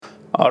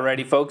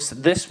Alrighty, folks.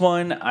 This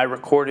one I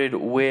recorded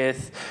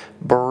with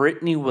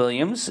Brittany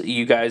Williams.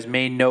 You guys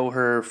may know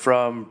her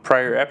from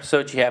prior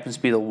episodes. She happens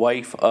to be the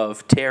wife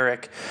of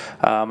Tarek,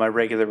 my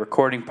regular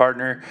recording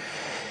partner.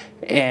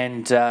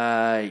 And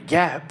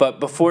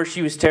but before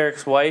she was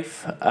Tarek's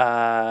wife,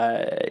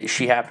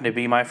 she happened to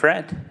be my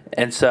friend.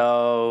 And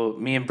so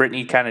me and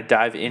Brittany kind of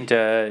dive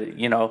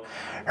into,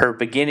 her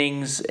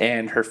beginnings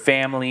and her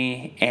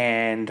family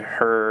and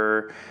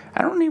her,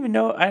 I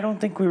don't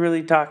think we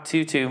really talk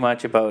too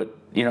much about,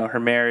 her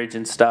marriage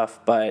and stuff,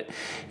 but,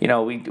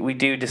 we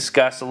do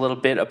discuss a little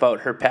bit about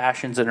her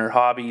passions and her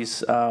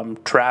hobbies,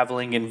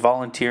 traveling and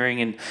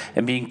volunteering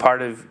and being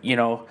part of,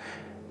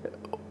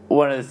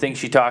 one of the things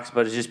she talks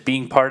about is just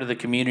being part of the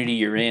community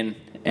you're in.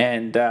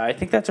 And I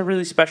think that's a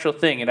really special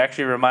thing. It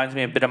actually reminds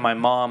me a bit of my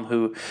mom,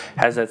 who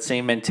has that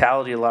same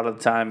mentality a lot of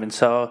the time. And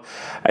so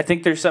I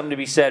think there's something to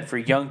be said for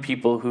young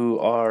people who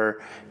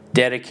are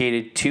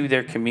dedicated to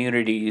their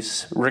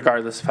communities,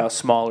 regardless of how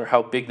small or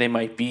how big they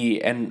might be,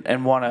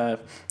 and want to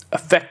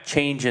affect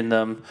change in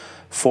them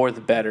for the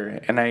better.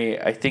 And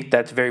I think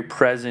that's very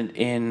present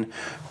in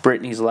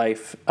Brittany's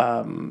life,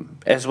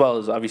 as well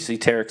as obviously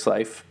Tarek's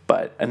life,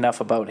 but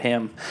enough about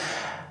him.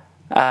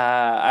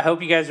 I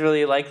hope you guys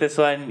really like this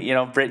one.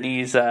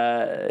 Brittany's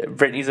a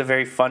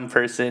very fun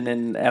person,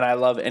 and I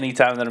love any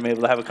time that I'm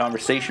able to have a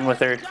conversation with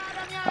her.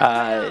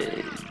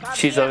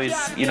 She's always,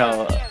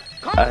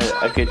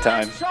 a good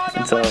time,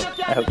 and so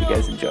I hope you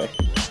guys enjoy.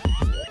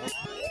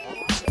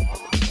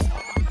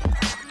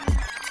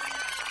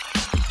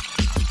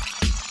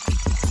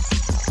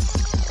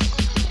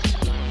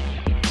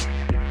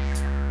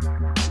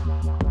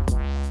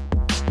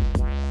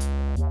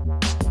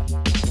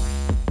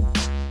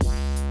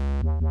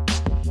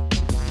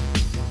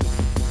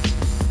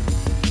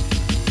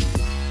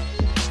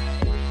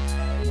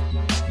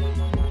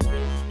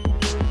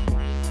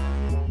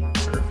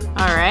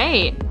 All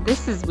right,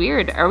 this is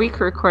weird. Are we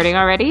recording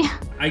already?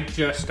 I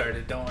just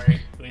started, don't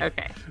worry.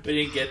 Okay. We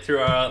didn't get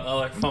through all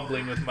our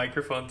fumbling with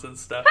microphones and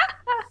stuff.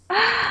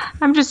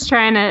 I'm just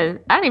trying to,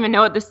 I don't even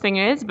know what this thing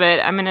is, but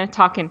I'm going to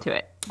talk into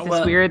it.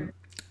 This weird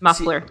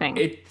muffler thing.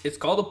 It's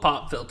called a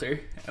pop filter,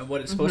 and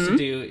what it's supposed to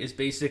do is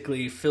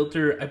basically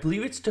filter, I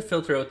believe it's to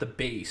filter out the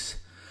bass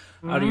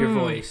out of your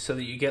voice so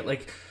that you get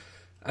like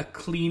a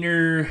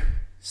cleaner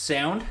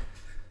sound.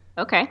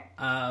 Okay.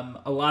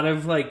 A lot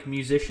of like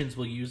musicians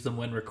will use them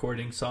when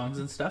recording songs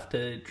and stuff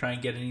to try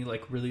and get any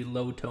like really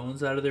low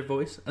tones out of their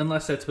voice,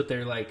 unless that's what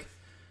they're like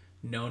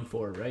known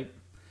for, right?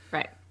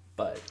 Right.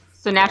 But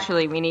so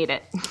naturally we need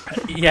it.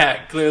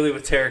 Yeah, clearly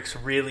with Tarek's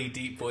really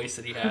deep voice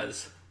that he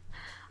has.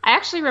 I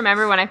actually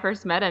remember when I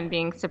first met him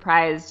being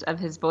surprised of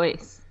his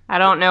voice. I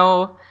don't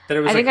know. That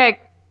it was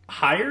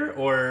higher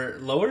or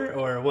lower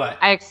or what?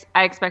 I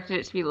expected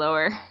it to be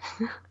lower.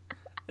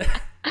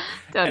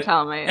 Don't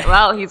tell me.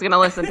 Well, he's going to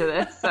listen to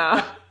this,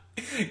 so.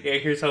 Yeah,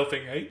 here's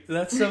hoping, right?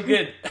 That's so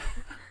good.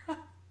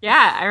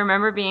 Yeah, I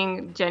remember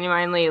being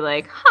genuinely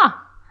like,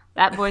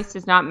 that voice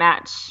does not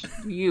match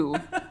you,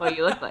 what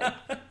you look like.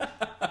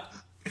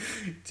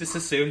 Just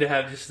assumed to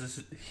have just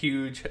this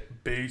huge,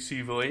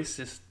 bassy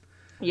voice.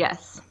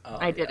 Yes,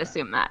 I did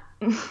assume that.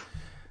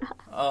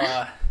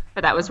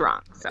 But that was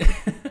wrong, so.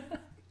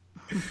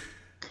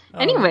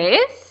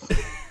 Anyways.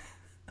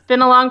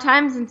 Been a long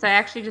time since I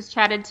actually just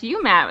chatted to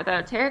you, Matt,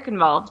 without Tarek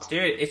involved.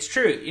 Dude, it's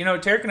true.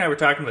 Tarek and I were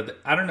talking about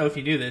I don't know if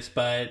you knew this,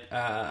 but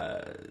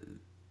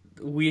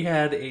we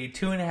had a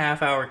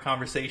 2.5-hour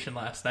conversation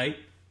last night.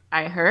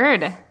 I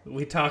heard.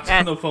 We talked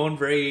on the phone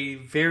for a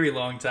very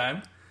long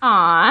time.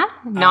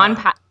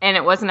 Aw, and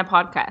it wasn't a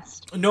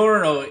podcast.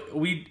 No.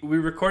 We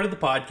recorded the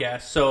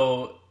podcast,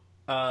 so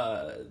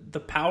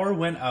the power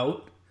went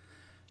out.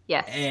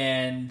 Yes.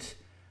 And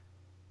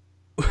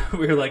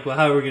we were like, well,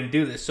 how are we going to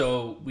do this?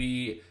 So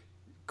we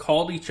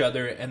called each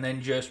other and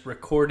then just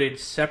recorded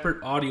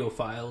separate audio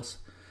files.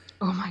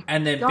 Oh my god.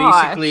 And then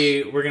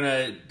basically we're going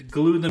to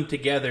glue them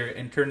together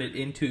and turn it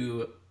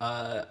into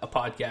a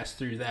podcast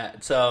through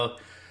that. So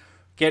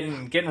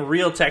getting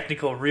real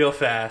technical real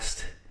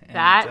fast. And,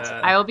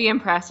 I will be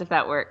impressed if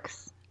that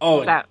works.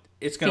 Oh,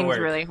 it's going to work.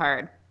 Seems really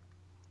hard.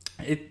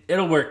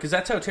 It'll work because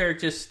that's how Tarek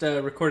just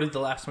recorded the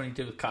last one he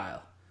did with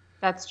Kyle.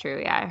 That's true.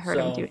 Yeah, I heard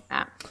him doing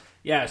that.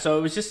 Yeah, so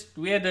it was just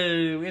we had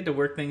to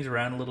work things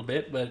around a little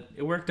bit, but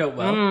it worked out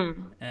well.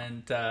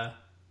 And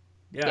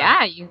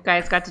yeah, you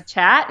guys got to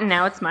chat, and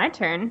now it's my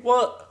turn.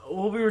 Well,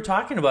 we were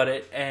talking about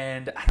it,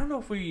 and I don't know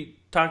if we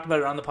talked about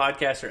it on the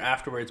podcast or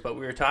afterwards, but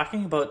we were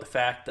talking about the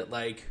fact that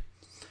like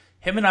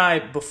him and I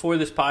before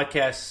this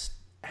podcast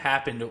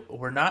happened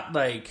were not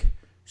like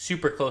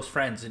super close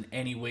friends in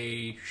any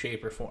way,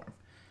 shape, or form.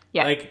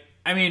 Yeah, like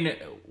I mean,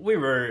 we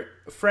were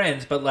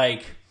friends, but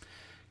like.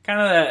 Kind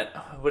of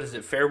that, what is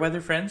it, fair weather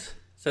friends?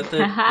 Is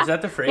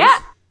that the phrase?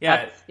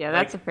 Yeah.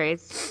 That's a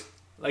phrase.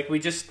 Like we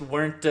just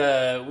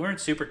weren't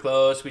super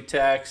close. We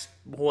text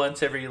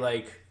once every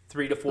like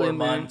 3 to 4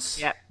 months.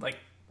 Yeah. Like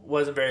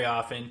wasn't very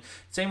often.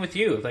 Same with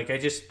you. Like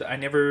I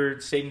never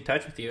stayed in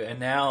touch with you. And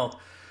now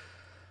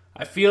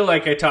I feel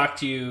like I talk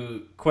to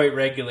you quite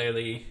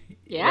regularly.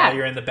 Yeah. While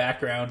you're in the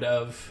background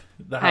of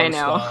the house. I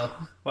know.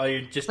 While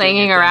you're just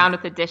playing around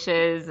with the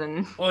dishes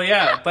and. Well,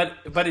 yeah, but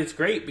it's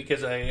great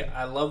because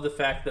I love the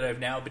fact that I've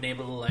now been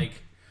able to like.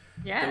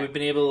 Yeah. That we've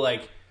been able to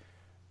like.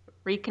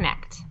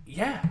 Reconnect.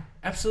 Yeah,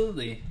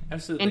 absolutely.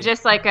 And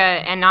just like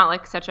and not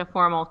like such a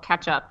formal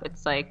catch up.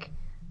 It's like,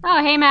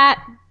 oh, hey, Matt.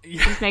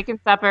 Yeah. Just making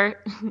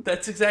supper.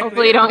 That's exactly.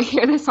 Hopefully you don't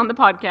hear this on the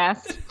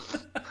podcast.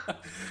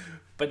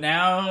 But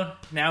now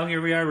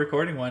here we are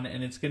recording one,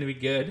 and it's going to be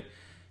good.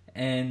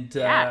 And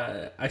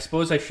I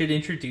suppose I should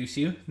introduce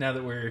you now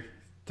that we're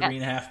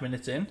 3.5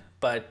 minutes in.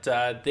 But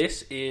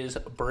this is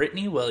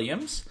Brittany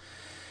Williams.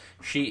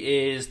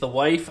 She is the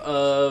wife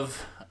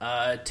of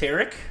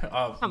Tarek.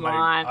 Come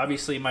on.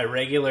 Obviously, my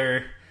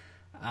regular.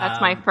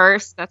 That's my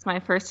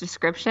first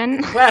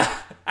description. Well,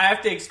 I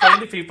have to explain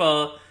to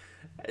people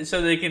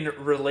so they can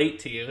relate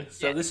to you.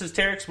 So This is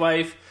Tarek's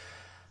wife.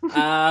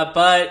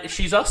 But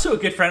she's also a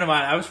good friend of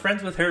mine. I was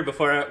friends with her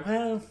before.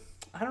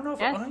 I don't know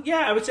if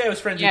I would say I was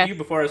friends with you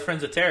before I was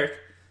friends with Tarek.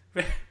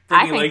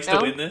 Brittany likes to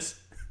win this.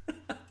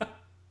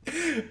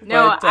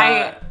 No,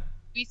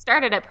 we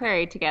started at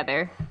Prairie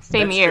together,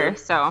 same year. True.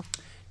 So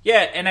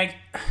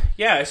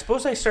I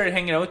suppose I started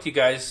hanging out with you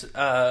guys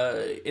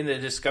in the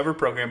Discover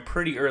program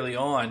pretty early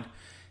on,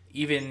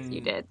 even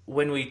you did.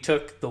 When we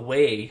took the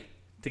Way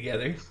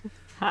together.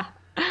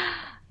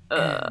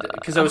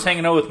 Because I was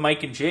hanging out with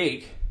Mike and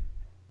Jake.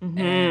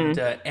 Mm-hmm.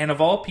 And of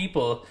all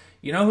people,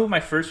 you know who my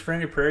first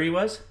friend at Prairie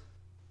was?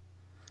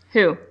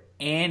 Who?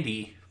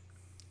 Andy.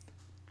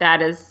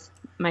 That is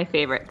my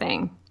favorite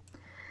thing.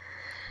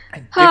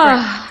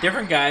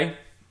 Different guy.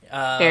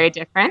 Very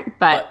different,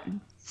 but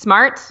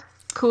smart,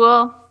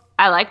 cool.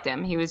 I liked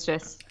him. He was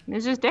just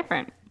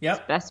different. Yep.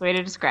 It's the best way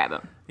to describe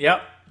him.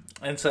 Yep.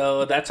 And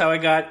so that's how I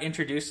got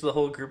introduced to the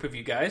whole group of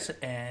you guys.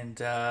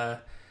 And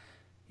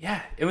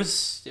it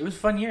was a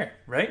fun year,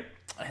 right?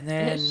 And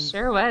then it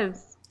sure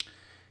was.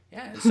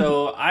 Yeah,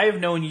 so I've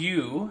known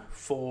you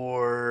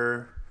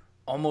for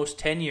almost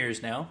 10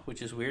 years now,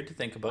 which is weird to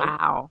think about.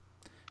 Wow.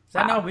 Is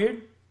that not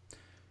weird?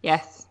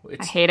 Yes.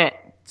 I hate it.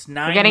 It's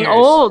 9 years. We're getting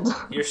old.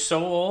 You're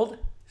so old.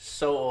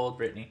 So old,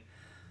 Brittany.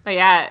 But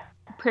yeah,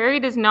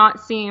 Prairie does not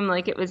seem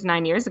like it was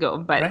 9 years ago.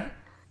 But right?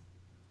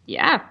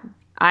 Yeah,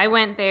 I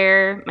went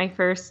there my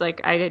first,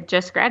 I had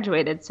just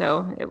graduated,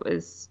 so it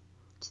was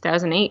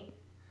 2008.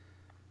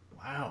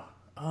 Wow.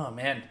 Oh,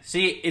 man.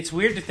 See, it's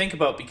weird to think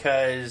about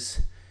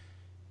because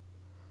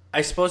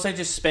I suppose I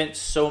just spent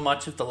so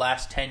much of the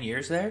last 10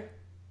 years there.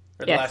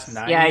 Or the last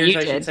 9 years,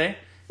 I should say.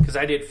 Because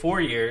I did 4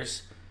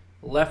 years,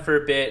 left for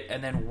a bit,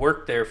 and then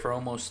worked there for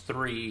almost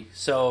 3.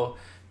 So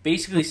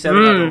basically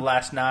 7 out of the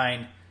last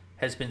 9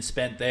 has been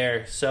spent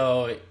there.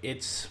 So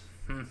it's,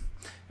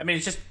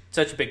 it's just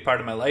such a big part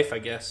of my life, I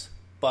guess.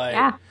 But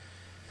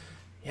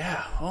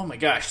yeah, oh my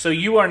gosh. So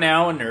you are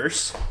now a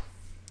nurse.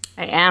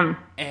 I am.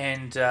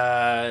 And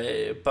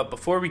but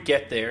before we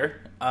get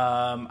there,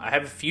 I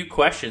have a few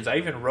questions. I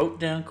even wrote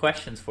down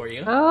questions for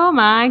you. Oh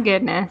my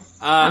goodness!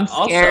 I'm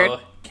scared.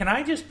 Also, can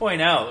I just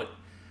point out,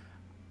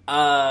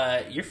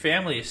 your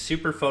family is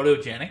super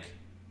photogenic.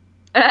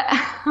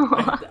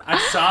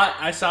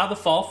 I saw the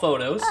fall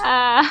photos.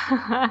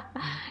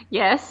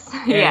 Yes.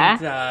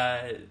 And,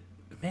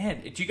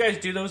 man, did you guys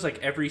do those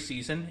every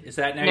season? Is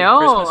that now your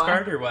Christmas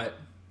card or what?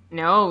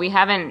 No, we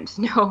haven't.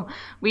 No,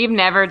 we've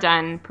never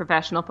done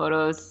professional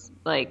photos.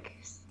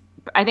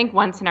 I think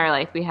once in our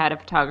life we had a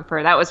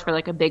photographer. That was for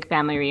a big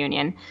family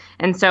reunion.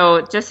 And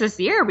so just this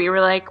year we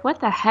were like,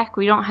 what the heck?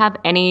 We don't have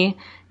any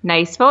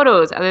nice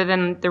photos other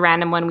than the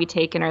random one we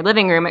take in our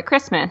living room at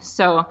Christmas.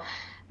 So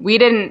we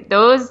didn't,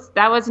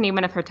 that wasn't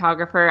even a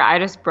photographer. I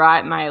just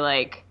brought my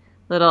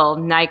little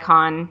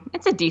Nikon.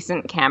 It's a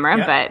decent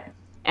camera,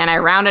 and I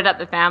rounded up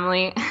the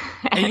family.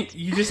 And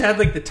you just had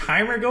the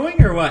timer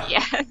going or what?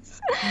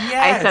 Yes.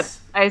 Yes.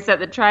 I set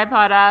the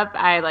tripod up.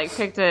 I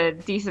picked a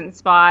decent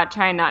spot,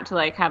 trying not to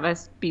have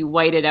us be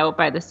whited out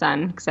by the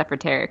sun, except for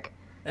Tarek.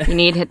 You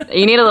need a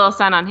little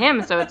sun on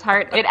him, so it's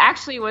hard. It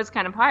actually was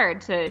kind of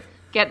hard to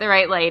get the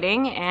right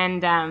lighting,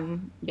 and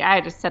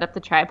I just set up the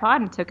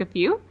tripod and took a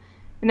few,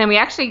 and then we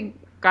actually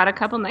got a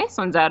couple nice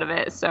ones out of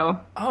it. So.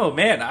 Oh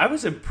man, I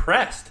was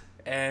impressed,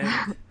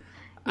 and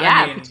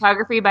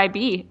photography by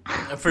B.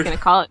 I'm gonna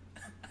call it.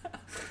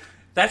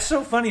 That's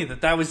so funny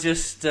that was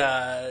just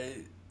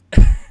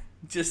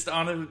just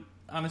on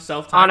a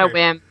self-timer. On a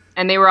whim.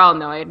 And they were all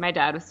annoyed. My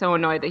dad was so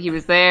annoyed that he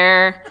was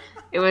there.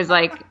 It was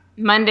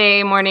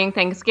Monday morning,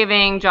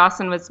 Thanksgiving.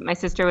 My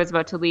sister was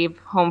about to leave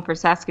home for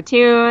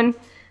Saskatoon.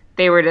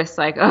 They were just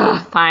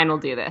fine, we'll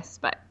do this.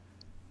 But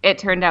it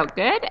turned out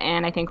good,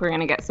 and I think we're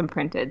going to get some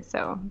printed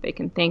so they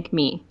can thank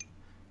me.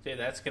 Dude,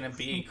 that's going to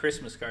be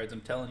Christmas cards,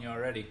 I'm telling you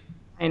already.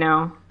 I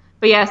know.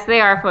 But yes, they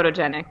are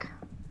photogenic.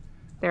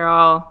 They're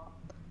all...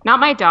 Not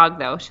my dog,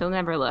 though. She'll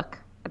never look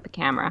at the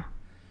camera.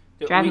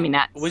 Driving me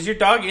nuts. Was your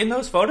dog in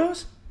those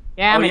photos?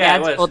 Yeah, my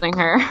dad's holding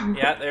her.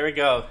 Yeah, there we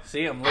go.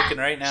 See, I'm looking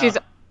right now.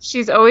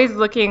 She's always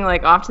looking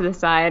off to the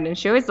side, and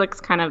she always looks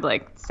kind of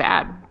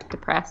sad,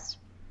 depressed.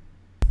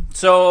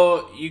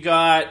 So you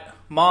got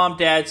mom,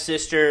 dad,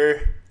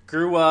 sister,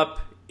 grew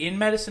up in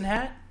Medicine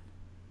Hat?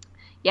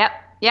 Yep.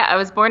 Yeah, I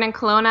was born in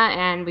Kelowna,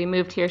 and we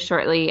moved here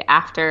shortly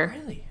after.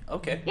 Really?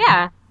 Okay.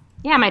 Yeah.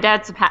 Yeah, my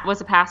dad was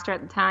a pastor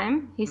at the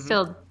time. He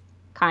still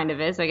kind of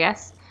is, I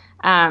guess.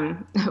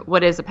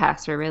 What is a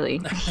pastor, really?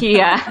 So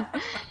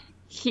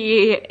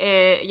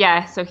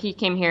he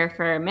came here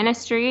for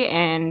ministry,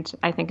 and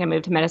I think I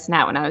moved to Medicine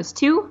Hat when I was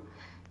 2.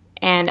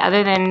 And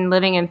other than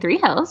living in Three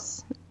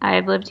Hills,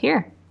 I've lived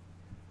here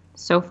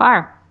so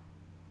far.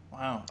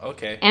 Wow.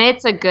 Okay. And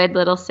it's a good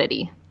little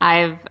city.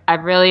 I've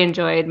really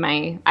enjoyed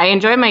my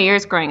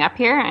years growing up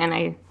here,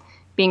 and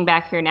being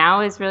back here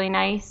now is really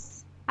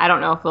nice. I don't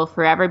know if we'll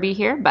forever be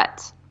here,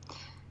 but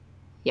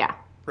yeah.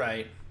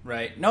 Right.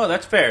 No,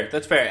 that's fair.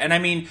 And I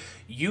mean,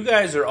 you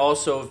guys are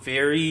also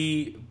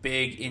very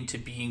big into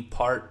being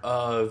part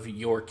of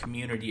your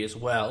community as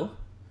well.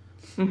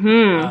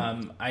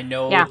 Mm-hmm. I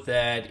know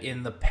that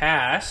in the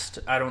past,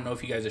 I don't know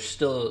if you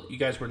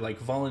guys were like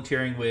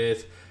volunteering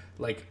with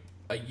like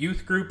a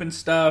youth group and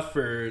stuff,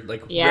 or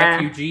like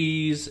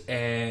refugees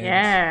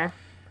and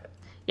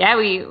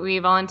we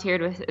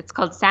volunteered with, it's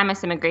called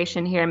Samus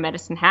Immigration here in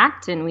Medicine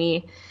Hat, and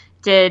we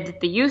did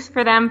the youth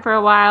for them for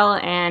a while,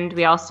 and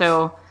we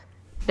also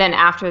then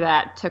after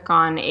that took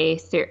on a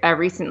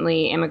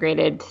recently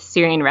immigrated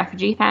Syrian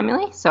refugee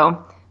family.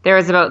 So there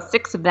was about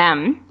 6 of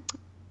them,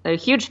 a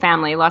huge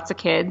family, lots of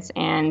kids,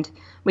 and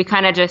we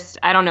kind of just,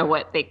 I don't know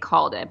what they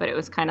called it, but it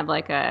was kind of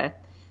like a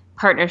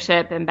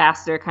partnership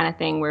ambassador kind of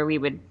thing where we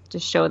would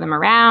just show them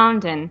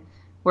around and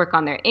work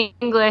on their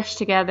English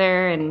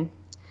together. And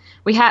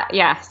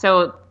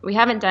so we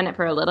haven't done it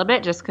for a little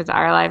bit just because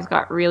our lives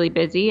got really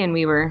busy, and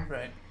we were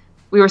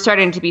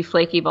starting to be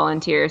flaky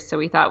volunteers, so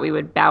we thought we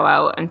would bow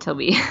out until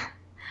we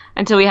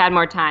had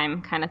more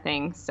time kind of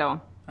thing. So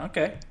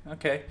okay.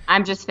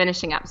 I'm just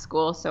finishing up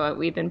school, so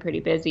we've been pretty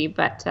busy,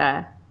 but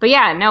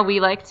yeah, no, we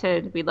love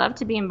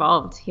to be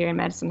involved here in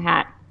Medicine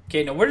Hat.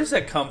 Okay, now where does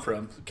that come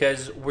from?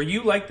 Because were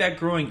you like that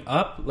growing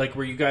up? Like,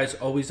 were you guys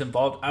always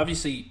involved?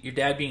 Obviously, your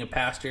dad being a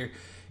pastor,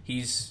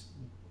 he's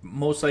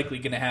most likely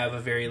going to have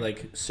a very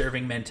like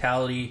serving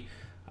mentality,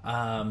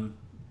 and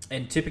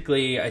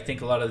typically, I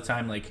think a lot of the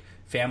time, like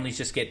families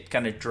just get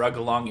kind of drug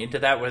along into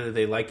that, whether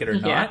they like it or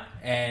not.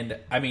 And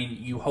I mean,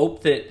 you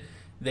hope that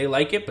they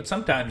like it, but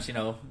sometimes,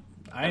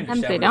 I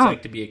understand what it's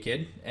like to be a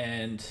kid,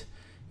 and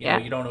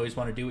you don't always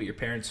want to do what your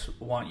parents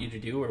want you to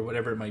do or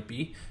whatever it might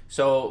be.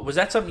 So was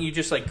that something you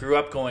just like grew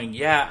up going,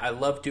 yeah, I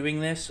love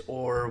doing this,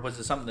 or was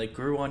it something that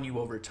grew on you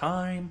over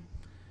time?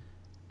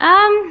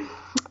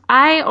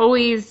 I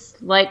always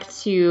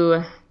liked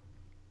to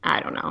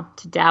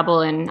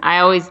dabble in, I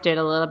always did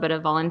a little bit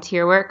of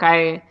volunteer work.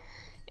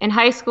 In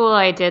high school,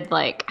 I did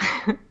like,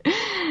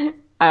 I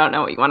don't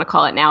know what you want to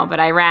call it now, but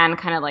I ran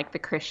kind of like the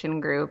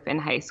Christian group in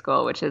high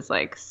school, which is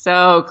like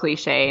so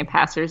cliche,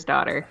 pastor's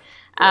daughter.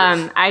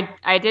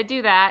 I did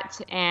do that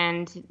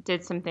and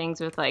did some things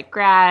with like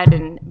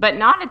grad but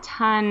not a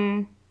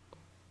ton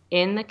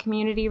in the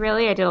community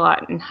really. I did a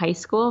lot in high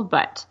school,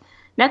 but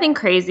nothing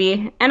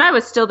crazy. And I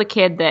was still the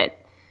kid that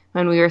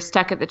when we were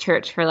stuck at the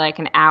church for like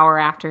an hour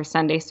after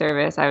Sunday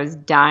service, I was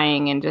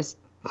dying and just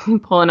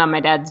pulling on my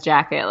dad's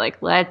jacket, like,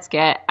 let's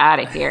get out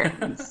of here.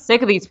 I'm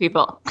sick of these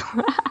people.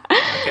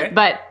 Okay.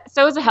 But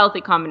so it was a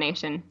healthy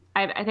combination.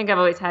 I think I've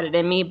always had it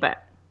in me,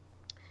 but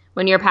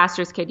when you're a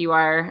pastor's kid, you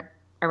are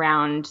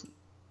around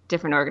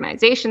different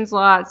organizations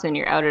lots, and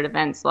you're out at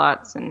events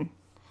lots, and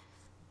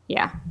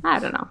I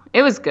don't know.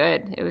 It was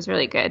good. It was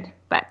really good.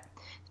 But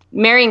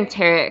marrying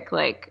Tarek,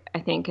 like, I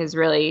think has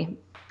really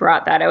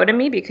brought that out of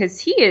me, because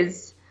he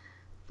is,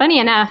 funny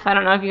enough, I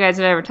don't know if you guys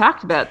have ever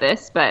talked about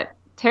this, but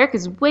Tarek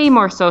is way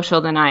more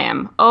social than I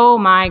am. Oh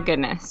my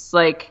goodness.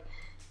 Like,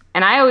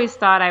 and I always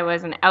thought I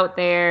was an out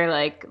there,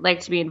 like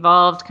to be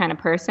involved kind of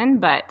person,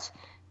 but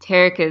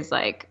Tarek is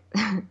like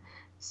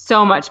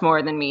so much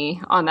more than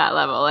me on that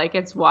level. Like,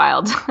 it's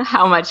wild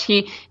how much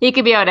he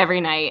could be out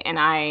every night, and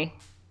I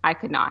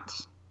could not.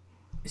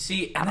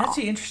 See, and that's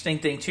the interesting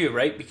thing too,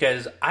 right?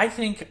 Because I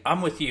think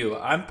I'm with you.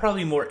 I'm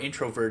probably more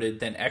introverted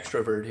than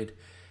extroverted.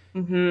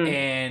 Mm-hmm.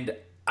 And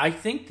I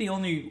think the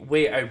only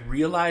way I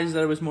realized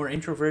that I was more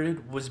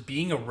introverted was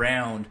being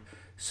around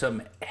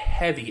some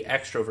heavy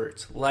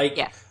extroverts, like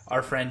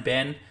our friend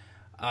Ben,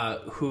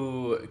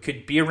 who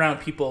could be around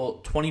people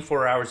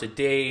 24 hours a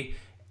day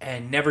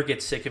and never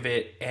get sick of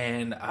it.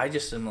 And I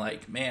just am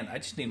like, man, I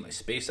just need my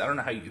space. I don't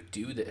know how you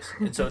do this.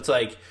 And so it's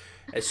like,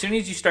 as soon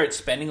as you start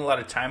spending a lot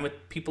of time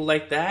with people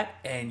like that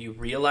and you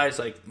realize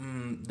like,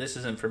 this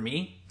isn't for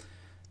me.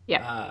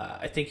 Yeah.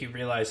 I think you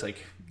realize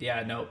like,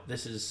 no,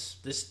 this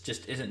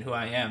just isn't who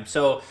I am.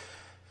 So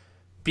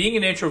being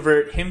an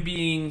introvert, him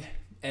being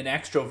an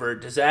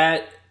extrovert, does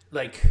that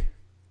like,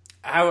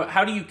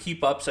 how do you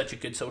keep up such a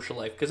good social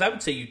life? Because I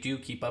would say you do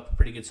keep up a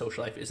pretty good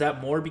social life. Is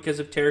that more because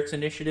of Tarek's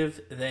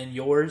initiative than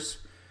yours?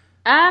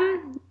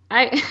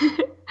 I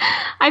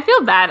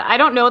feel bad. I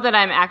don't know that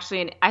I'm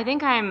actually, I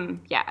think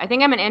I'm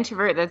an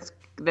introvert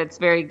that's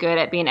very good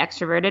at being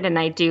extroverted, and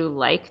I do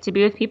like to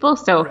be with people.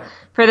 So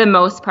for the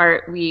most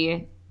part,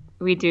 we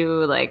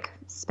do like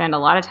spend a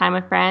lot of time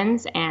with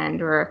friends,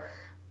 and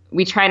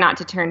we try not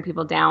to turn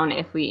people down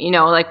if we,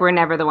 like we're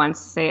never the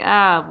ones to say,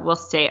 we'll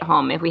stay at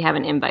home if we have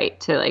an invite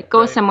to like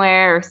go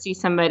somewhere or see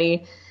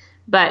somebody.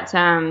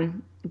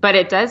 But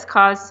it does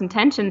cause some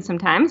tension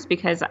sometimes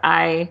because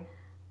I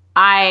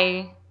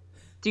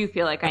do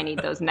feel like I need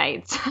those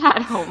nights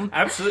at home.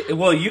 Absolutely.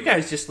 Well, you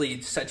guys just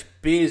lead such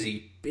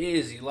busy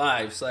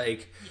lives.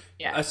 Like,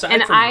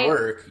 aside from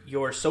work,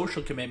 your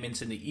social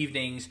commitments in the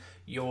evenings,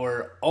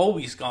 you're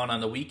always gone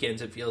on the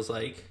weekends, it feels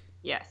like.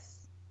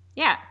 Yes.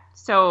 Yeah.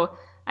 So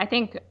I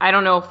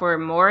don't know if we're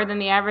more than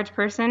the average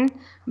person,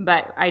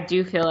 but I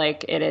do feel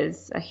like it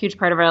is a huge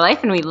part of our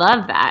life, and we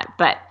love that.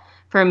 But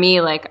for me,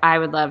 like, I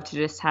would love to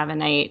just have a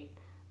night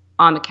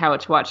on the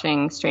couch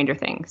watching Stranger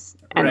Things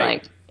and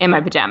like in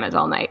my pajamas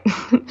all night.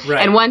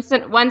 Right. And once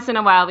in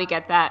a while we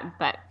get that,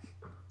 but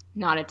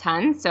not a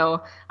ton.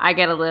 So I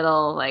get a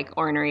little like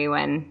ornery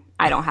when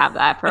I don't have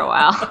that for a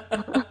while.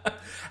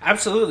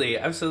 Absolutely.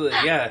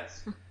 Yeah.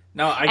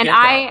 No, I get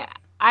that.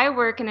 I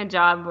work in a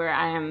job where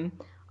I am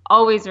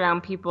always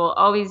around people,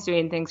 always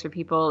doing things for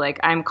people. Like,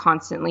 I'm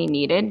constantly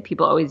needed.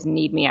 People always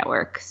need me at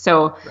work.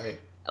 So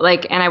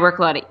like, and I work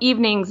a lot of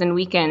evenings and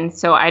weekends,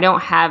 so I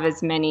don't have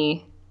as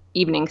many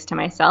evenings to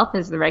myself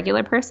as the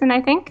regular person,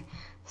 I think.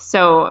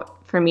 So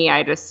for me,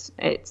 it's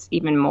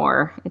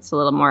a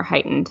little more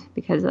heightened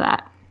because of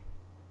that.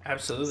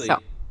 Absolutely. So,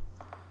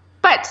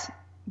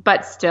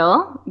 but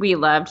still, we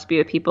love to be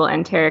with people,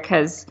 and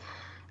Tarek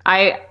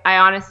I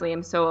honestly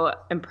am so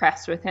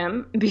impressed with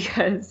him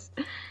because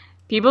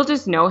people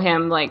just know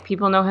him. Like,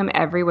 people know him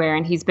everywhere,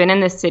 and he's been in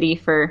this city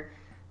for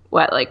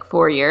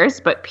 4 years,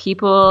 but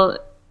people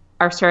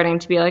are starting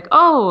to be like,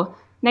 oh,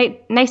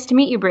 nice to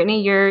meet you,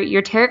 Brittany.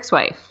 You're Tarek's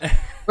wife.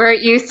 Where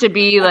it used to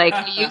be like,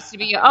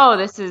 oh,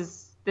 this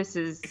is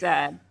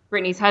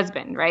Brittany's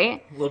husband,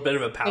 right? A little bit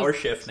of a power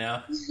shift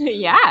now.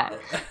 Yeah.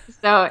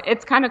 So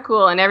it's kind of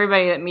cool, and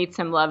everybody that meets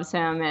him loves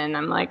him, and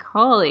I'm like,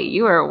 holy,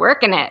 you are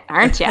working it,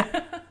 aren't you?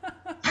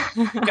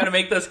 Got to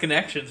make those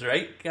connections,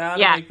 right?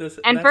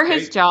 And for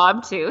his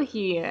job too,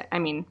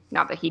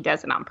 not that he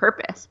does it on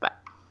purpose, but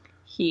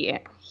he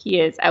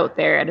is out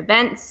there at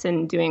events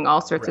and doing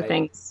all sorts of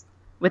things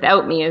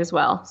without me as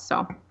well.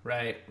 So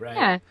right.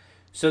 Yeah.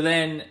 So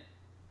then,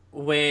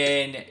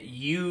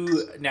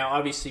 now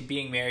obviously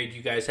being married,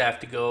 you guys have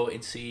to go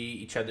and see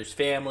each other's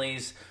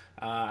families.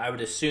 I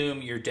would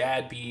assume your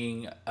dad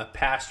being a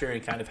pastor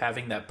and kind of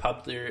having that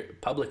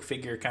public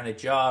figure kind of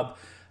job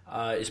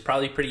is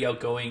probably pretty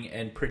outgoing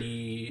and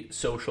pretty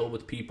social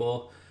with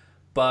people.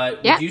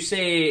 But would you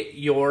say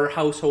your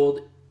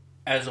household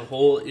as a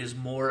whole is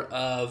more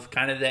of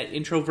kind of that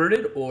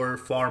introverted or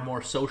far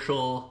more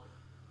social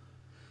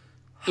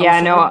household? Yeah,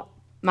 no,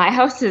 my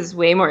house is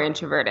way more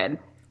introverted.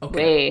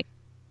 Okay.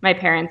 My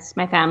parents,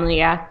 my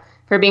family,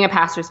 for being a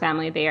pastor's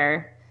family,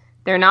 they're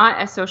not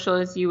as social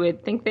as you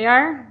would think they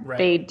are. Right.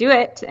 They do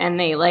it and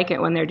they like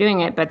it when they're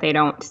doing it, but they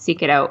don't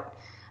seek it out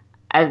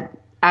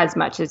as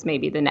much as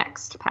maybe the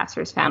next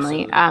pastor's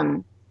family.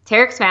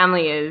 Tarek's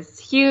family is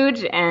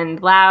huge and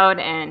loud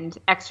and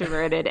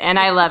extroverted, and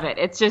I love it.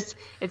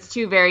 It's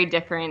two very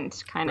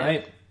different kind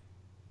of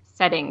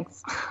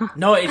settings.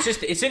 No, it's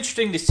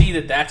interesting to see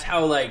that's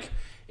how, like,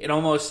 you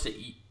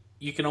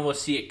can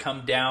almost see it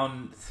come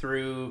down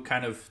through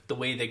kind of the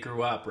way they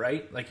grew up,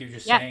 right? Like you're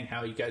just saying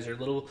how you guys are a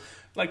little,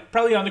 like,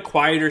 probably on the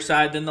quieter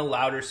side than the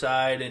louder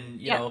side, and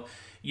you know,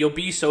 you'll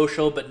be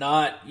social, but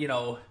not,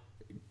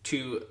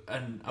 to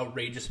an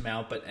outrageous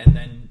amount. And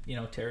then,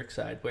 Tarek's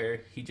side,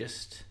 where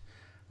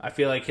I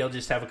feel like he'll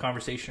just have a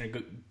conversation,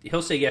 or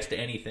he'll say yes to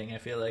anything, I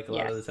feel like, a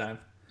lot of the time.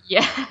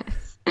 Yes,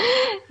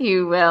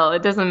 he will.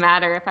 It doesn't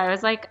matter if I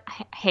was like,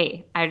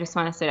 hey, I just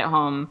want to sit at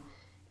home.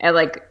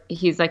 And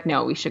he's like,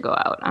 no, we should go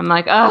out. I'm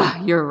like,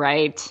 oh, you're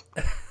right.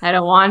 I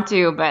don't want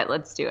to, but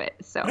let's do it.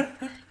 So,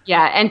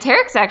 yeah. And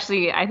Tarek's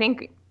actually, I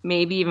think,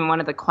 maybe even one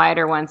of the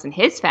quieter ones in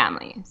his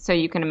family. So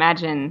you can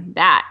imagine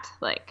that.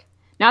 Like,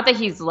 not that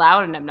he's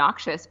loud and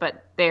obnoxious,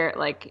 but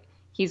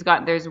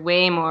there's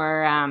way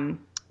more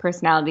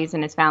personalities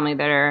in his family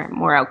that are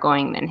more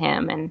outgoing than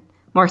him and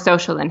more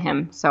social than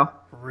him. So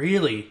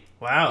really,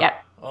 wow. Yeah.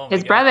 Oh,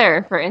 his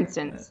brother, for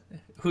instance.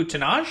 Who,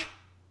 Tanaj?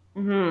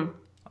 Mm-hmm.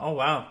 Oh,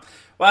 wow.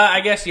 Well,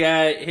 I guess,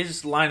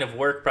 his line of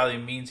work probably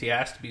means he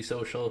has to be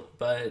social,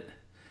 but...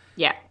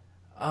 Yeah.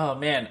 Oh,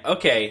 man.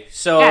 Okay,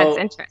 so... Yeah, it's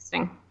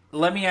interesting.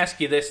 Let me ask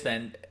you this,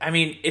 then. I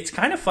mean, it's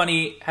kind of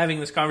funny having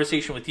this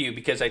conversation with you,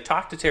 because I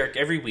talk to Tarek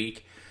every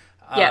week.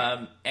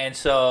 And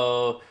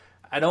so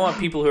I don't want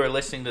people who are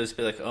listening to this to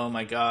be like, oh,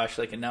 my gosh,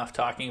 like, enough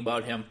talking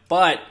about him.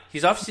 But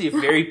he's obviously a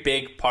very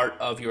big part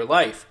of your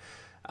life.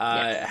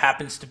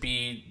 Happens to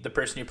be the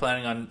person you're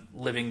planning on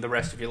living the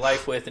rest of your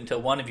life with until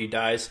one of you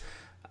dies.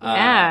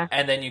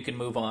 And then you can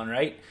move on,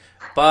 right?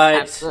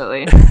 But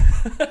absolutely.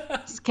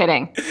 Just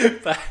kidding.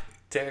 But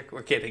Tarek,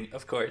 we're kidding,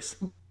 of course,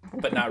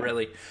 but not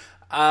really.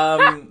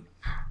 Now,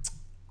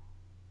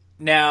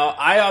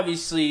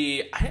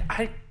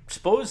 I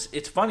suppose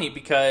it's funny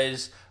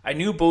because I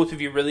knew both of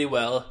you really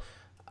well,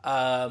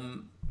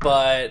 and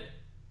I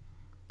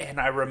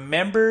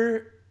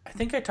remember I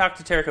think I talked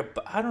to Terica,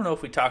 but I don't know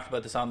if we talked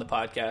about this on the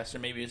podcast or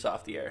maybe it's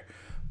off the air.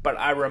 But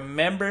I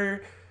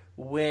remember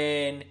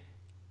when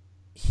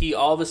he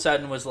all of a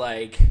sudden was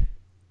like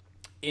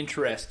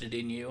interested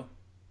in you,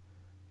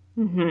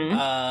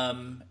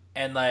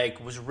 and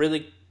like was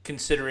really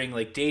considering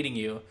like dating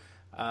you.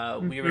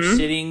 We were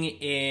sitting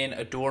in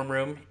a dorm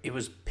room. It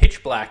was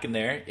pitch black in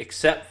there,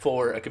 except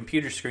for a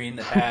computer screen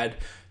that had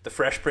the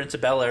Fresh Prince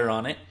of Bel-Air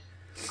on it.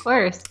 Of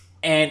course.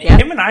 And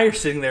him and I are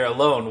sitting there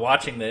alone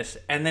watching this,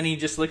 and then he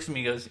just looks at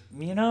me and goes,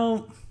 you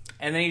know,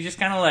 and then he just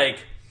kind of like,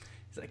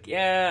 he's like,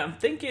 yeah, I'm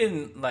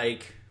thinking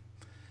like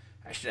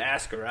I should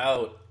ask her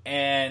out.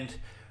 And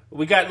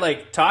we got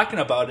like talking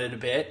about it a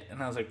bit,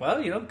 and I was like,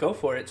 well, you know, go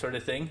for it sort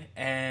of thing.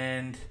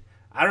 And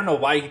I don't know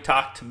why he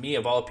talked to me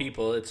of all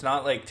people. It's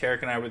not like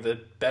Tarek and I were the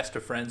best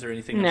of friends or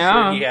anything. I'm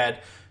sure he had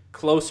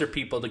closer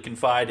people to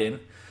confide in.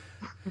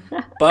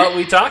 But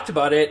we talked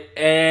about it,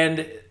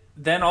 and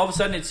then all of a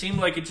sudden it seemed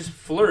like it just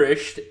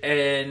flourished,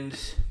 and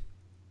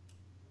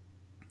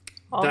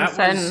all of a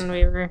sudden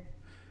we were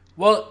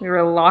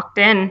locked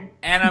in.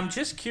 And I'm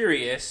just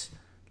curious,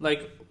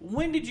 like,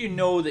 when did you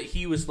know that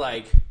he was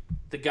like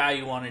the guy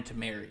you wanted to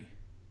marry?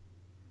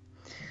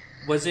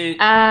 Was it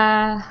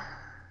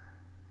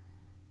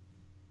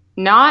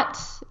not,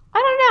 I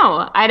don't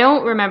know. I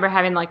don't remember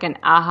having like an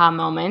aha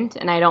moment,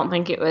 and I don't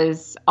think it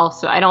was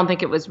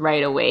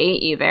right away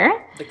either.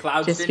 The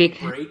clouds didn't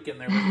break and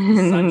there was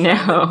sunshine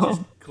that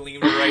just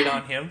gleamed right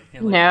on him?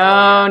 Like,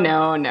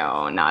 no,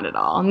 not at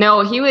all.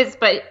 No, he was,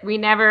 but we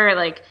never,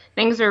 like,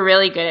 things were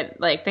really good.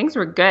 Like, things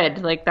were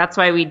good. Like, that's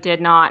why we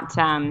did not,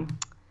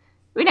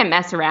 we didn't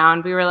mess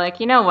around. We were like,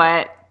 you know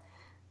what?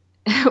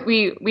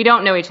 we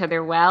don't know each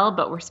other well,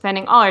 but we're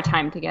spending all our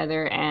time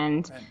together,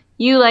 and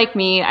you like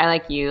me, I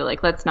like you.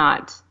 Like, let's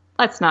not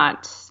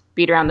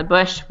beat around the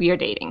bush. We are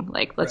dating.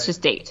 Like, let's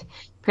just date.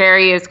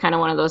 Prairie is kind of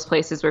one of those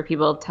places where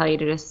people tell you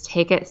to just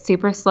take it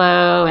super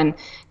slow and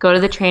go to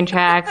the train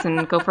tracks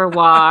and go for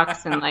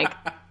walks and like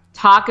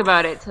talk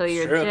about it till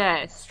you're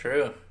just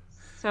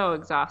so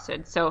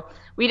exhausted. So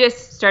we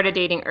just started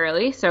dating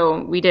early.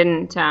 So we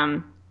didn't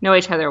know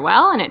each other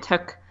well, and it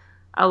took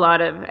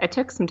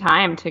some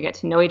time to get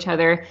to know each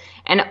other.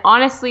 And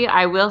honestly,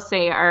 I will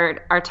say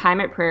our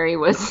time at Prairie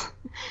was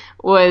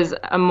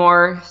a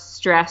more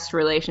stressed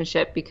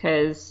relationship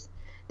because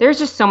there's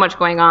just so much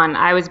going on.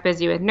 I was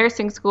busy with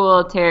nursing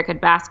school. Tarek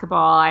had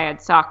basketball. I had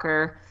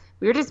soccer.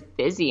 We were just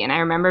busy. And I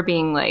remember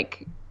being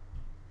like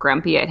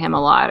grumpy at him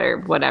a lot or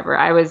whatever.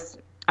 I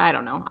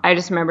don't know. I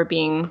just remember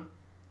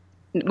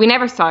we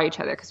never saw each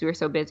other because we were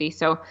so busy.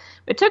 So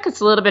it took us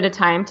a little bit of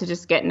time to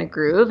just get in a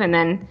groove. And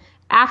then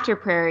after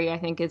Prairie, I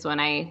think is when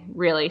I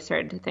really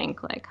started to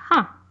think like,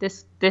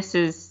 this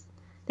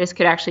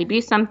could actually be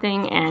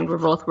something. And we're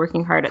both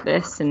working hard at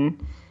this.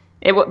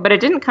 But it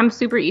didn't come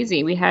super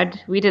easy.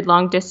 We did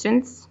long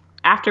distance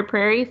after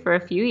Prairie for a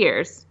few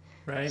years.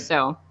 Right.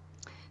 So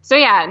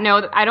yeah,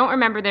 no, I don't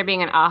remember there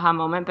being an aha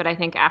moment, but I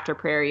think after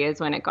Prairie is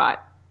when it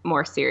got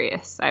more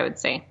serious, I would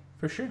say.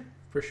 For sure.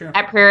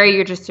 At Prairie,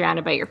 you're just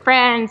surrounded by your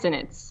friends, and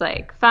it's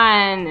like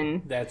fun,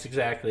 and that's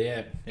exactly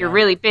it. Yeah. You're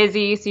really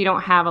busy, so you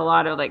don't have a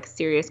lot of like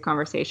serious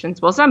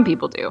conversations. Well, some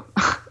people do.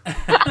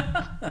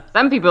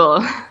 Some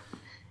people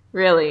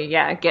really,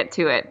 get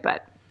to it,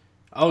 but.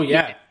 Oh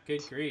yeah.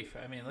 Good grief.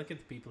 I mean, look at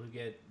the people who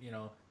get,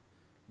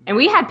 And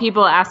we had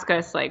people ask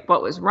us, like,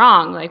 what was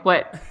wrong? Like,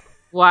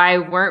 why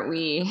weren't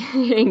we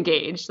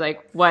engaged?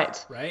 Like,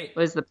 what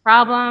was the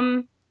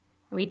problem?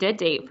 We did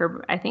date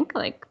for, I think,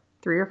 like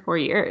 3 or 4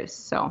 years,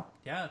 so.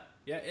 Yeah,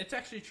 it's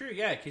actually true,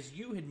 because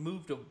you had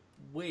moved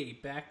away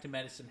back to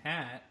Medicine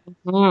Hat,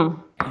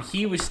 and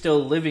he was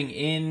still living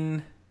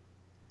in...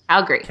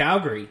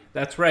 Calgary,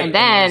 that's right. And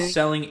then he was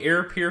selling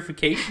air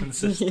purification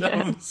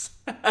systems.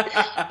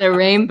 The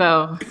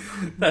Rainbow.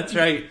 That's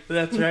right.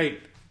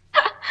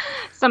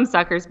 Some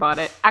suckers bought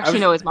it.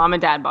 Actually, no, his mom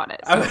and dad bought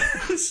it.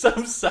 So.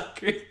 Some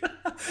suckers.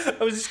 I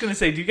was just going to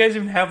say, do you guys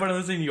even have one of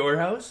those in your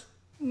house?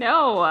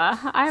 No,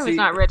 I was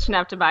not rich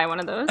enough to buy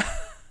one of those.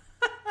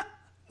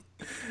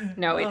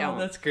 No, we don't.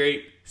 That's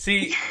great.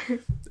 See,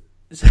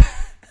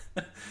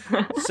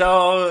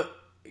 so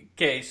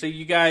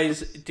you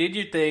guys did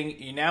your thing.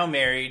 You're now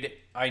married.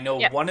 I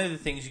know one of the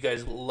things you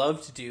guys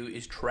love to do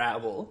is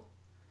travel.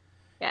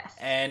 Yes.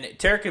 And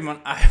Tarek and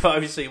I,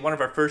 obviously, one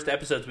of our first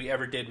episodes we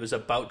ever did was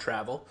about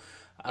travel.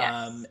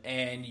 Yes.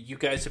 And you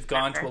guys have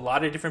gone to a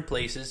lot of different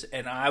places,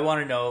 and I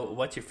want to know,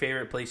 what's your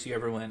favorite place you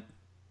ever went?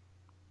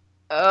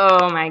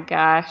 Oh my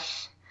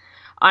gosh.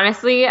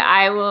 Honestly,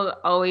 I will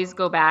always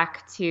go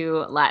back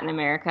to Latin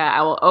America.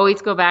 I will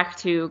always go back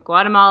to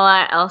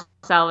Guatemala, El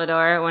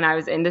Salvador when I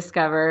was in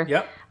Discover.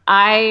 Yep.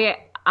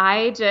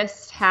 I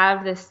just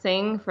have this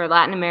thing for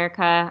Latin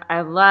America.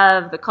 I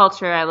love the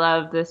culture. I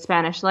love the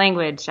Spanish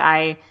language.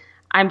 I'm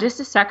just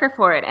a sucker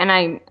for it.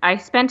 And I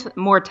spent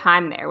more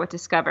time there with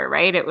Discover,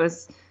 right? It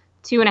was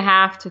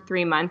 2.5 to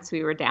 3 months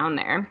we were down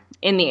there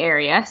in the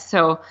area.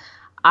 So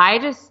I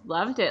just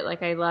loved it.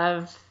 Like,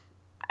 and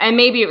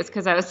maybe it was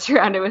because I was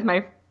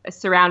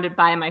surrounded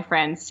by my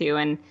friends too,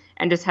 and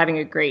just having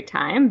a great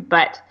time.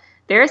 But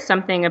there's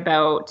something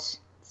about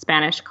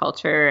Spanish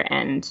culture,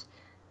 and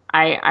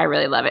I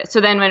really love it.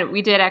 So then when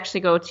we did actually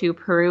go to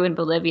Peru and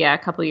Bolivia a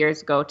couple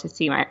years ago to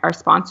see our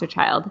sponsor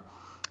child,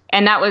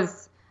 and that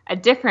was a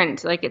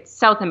different, like it's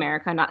South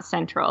America, not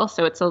Central.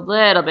 So it's a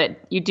little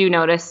bit, you do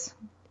notice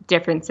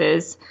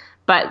differences,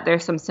 but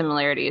there's some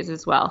similarities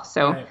as well.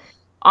 So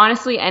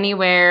honestly,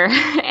 anywhere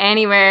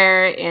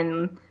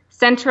in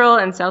Central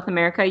and South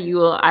America,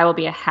 I will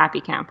be a happy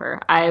camper.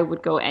 I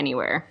would go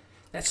anywhere.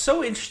 That's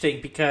so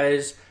interesting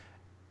because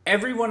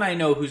everyone I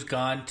know who's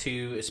gone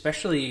to,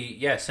 especially,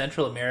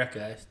 Central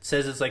America,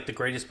 says it's like the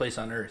greatest place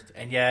on earth.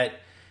 And yet,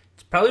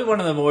 it's probably one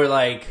of the more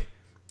like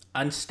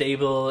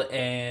unstable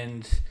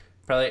and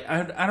probably,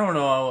 I don't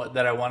know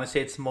that I want to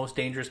say it's the most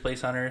dangerous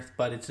place on earth,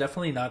 but it's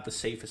definitely not the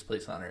safest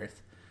place on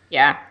earth.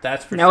 Yeah.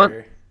 That's for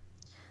sure.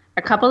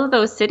 A couple of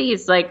those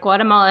cities, like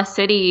Guatemala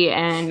City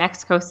and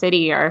Mexico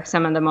City, are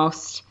some of the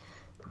most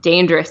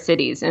dangerous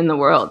cities in the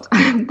world.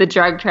 The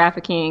drug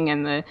trafficking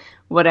and the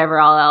whatever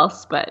all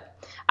else.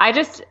 But I've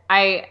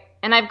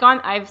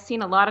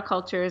seen a lot of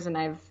cultures, and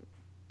I've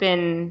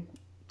been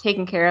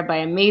taken care of by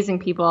amazing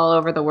people all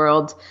over the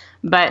world.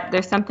 But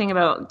there's something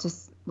about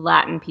just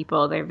Latin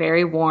people. They're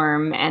very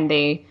warm, and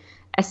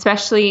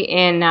especially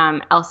in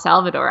El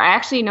Salvador. I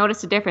actually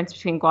noticed a difference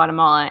between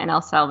Guatemala and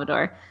El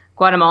Salvador.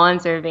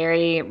 Guatemalans are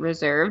very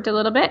reserved a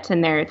little bit,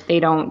 and they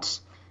don't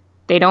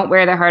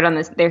wear their heart on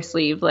their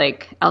sleeve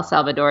like El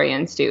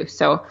Salvadorians do.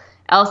 So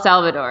El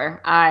Salvador,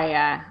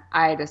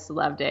 I just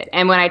loved it.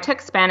 And when I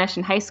took Spanish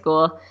in high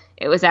school,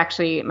 it was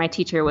actually, my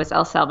teacher was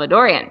El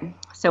Salvadorian.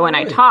 So when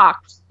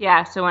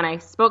I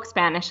spoke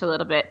Spanish a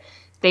little bit,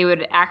 they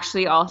would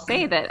actually all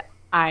say that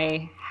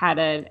I had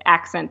an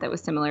accent that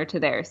was similar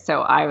to theirs.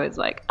 So I was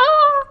like,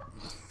 oh,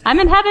 I'm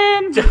in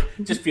heaven.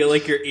 Just feel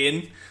like you're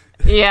in.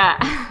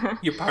 Yeah.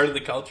 You're part of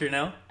the culture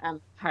now? I'm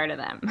part of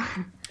them.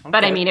 Okay.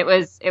 But I mean, it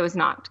was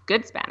not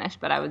good Spanish,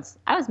 but I was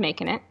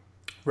making it.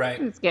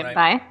 Right. It was getting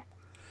by.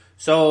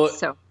 So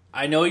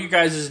I know you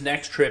guys'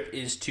 next trip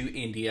is to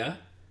India.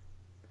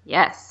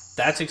 Yes.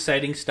 That's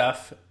exciting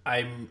stuff.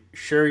 I'm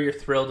sure you're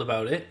thrilled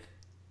about it.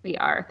 We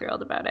are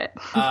thrilled about it.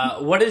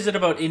 What is it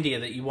about India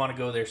that you want to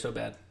go there so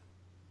bad?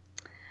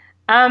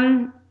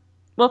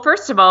 Well,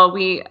 first of all,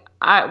 we've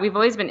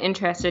always been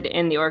interested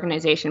in the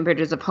organization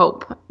Bridges of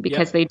Hope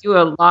because they do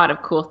a lot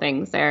of cool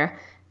things there.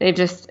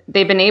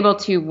 They've been able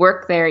to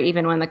work there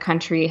even when the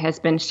country has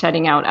been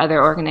shutting out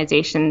other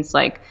organizations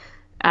like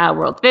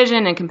World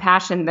Vision and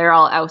Compassion. They're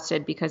all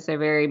ousted because they're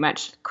very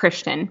much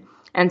Christian.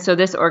 And so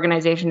this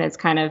organization is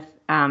kind of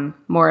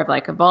more of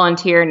like a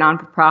volunteer,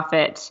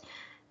 non-for-profit,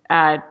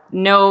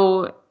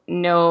 no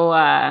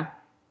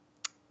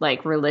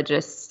like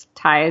religious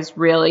ties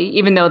really,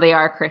 even though they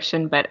are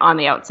Christian, but on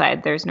the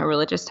outside, there's no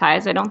religious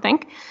ties, I don't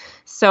think.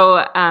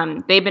 So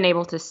they've been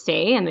able to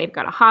stay, and they've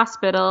got a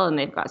hospital, and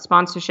they've got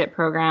sponsorship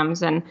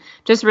programs, and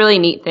just really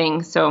neat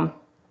things. So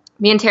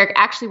me and Tarek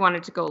actually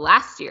wanted to go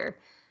last year.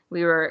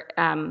 We were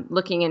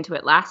looking into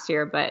it last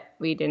year, but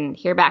we didn't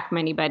hear back from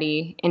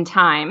anybody in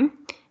time.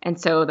 And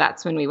so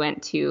that's when we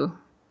went to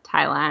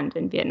Thailand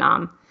and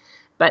Vietnam.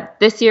 But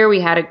this year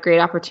we had a great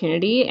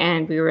opportunity,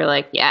 and we were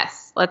like,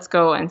 yes, let's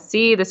go and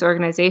see this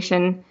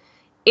organization.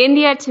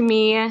 India, to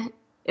me,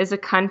 is a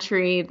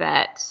country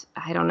that,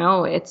 I don't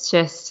know, it's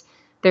just,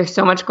 there's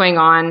so much going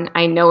on.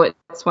 I know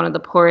it's one of the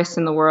poorest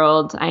in the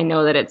world. I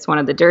know that it's one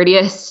of the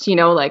dirtiest,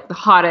 like the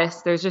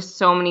hottest. There's just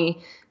so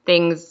many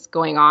things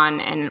going on,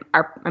 and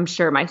I'm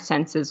sure my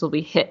senses will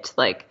be hit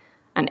like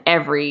on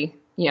every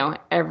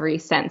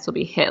sense will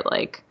be hit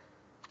like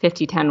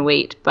 50-ton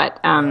weight. But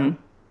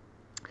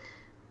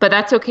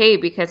that's okay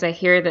because I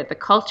hear that the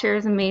culture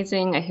is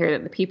amazing. I hear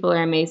that the people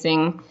are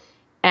amazing,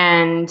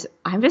 and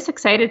I'm just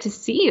excited to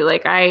see.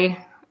 Like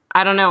I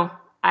don't know.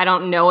 I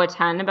don't know a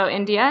ton about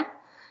India,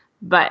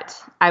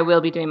 but I will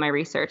be doing my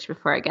research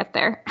before I get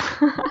there.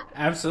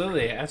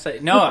 Absolutely.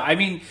 No, I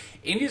mean,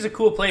 India's a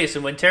cool place,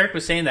 and when Tarek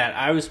was saying that,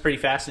 I was pretty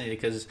fascinated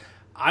because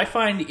I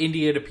find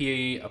India to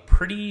be a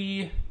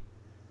pretty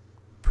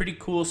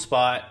cool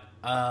spot.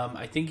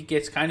 I think it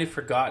gets kind of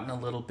forgotten a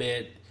little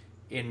bit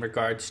in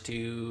regards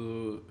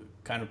to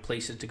kind of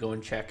places to go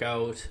and check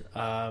out.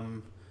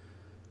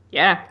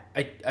 Yeah.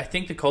 I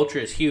think the culture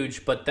is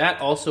huge, but that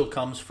also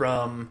comes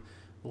from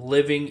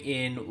living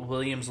in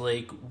Williams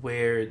Lake,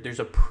 where there's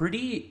a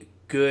pretty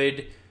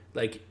good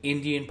like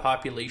Indian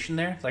population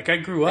there. Like I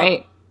grew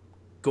up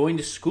going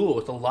to school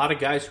with a lot of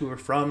guys who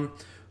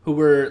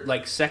were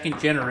like second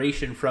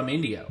generation from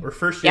India, or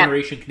first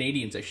generation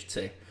Canadians, I should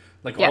say.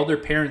 Like all their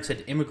parents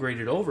had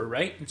immigrated over,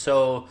 right? And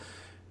so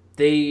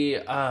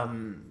they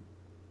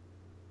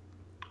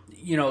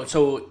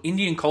so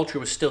Indian culture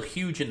was still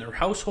huge in their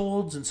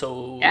households, and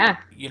so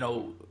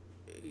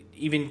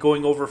even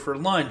going over for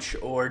lunch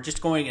or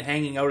just going and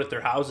hanging out at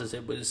their houses,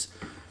 it was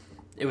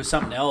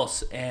something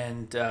else,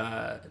 and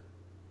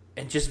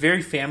just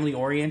very family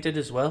oriented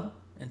as well.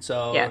 And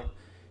so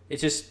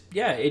it's just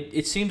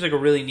it seems like a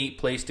really neat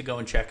place to go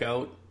and check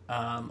out.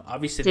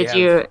 Obviously, did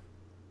you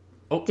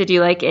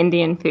like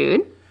Indian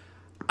food?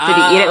 Did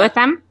you eat it with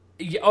them?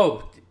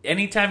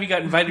 Anytime you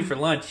got invited for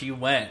lunch, you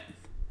went.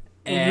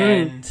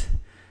 And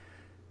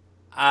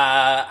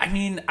I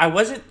mean, I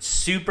wasn't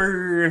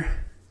super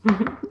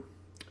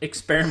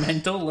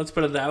experimental, let's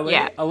put it that way.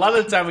 Yeah. A lot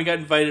of the time we got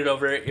invited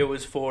over, it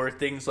was for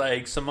things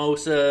like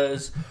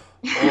samosas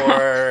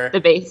or The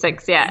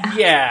basics, yeah.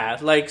 yeah,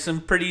 like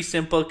some pretty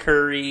simple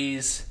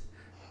curries,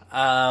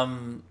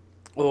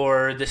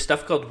 or this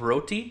stuff called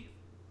roti,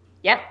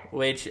 Yep.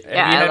 which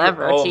Yeah, I love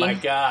roti. Oh my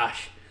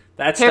gosh,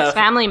 that Terry's stuff.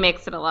 family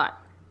makes it a lot.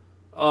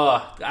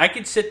 Oh, I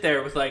could sit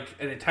there with like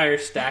an entire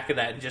stack of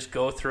that and just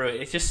go through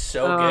it. It's just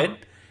so Oh. good.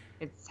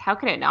 How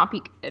could it not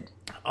be good?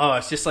 Oh,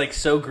 it's just like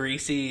so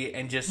greasy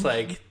and just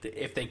like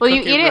if they Well,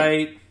 cook you eat it it-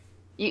 right.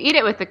 You eat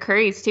it with the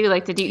curries too.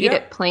 Like, did you eat Yeah.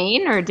 it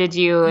plain or did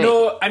you?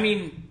 No, I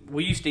mean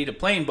we used to eat it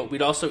plain, but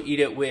we'd also eat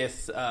it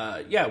with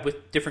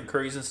with different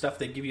curries and stuff.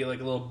 They'd give you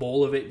like a little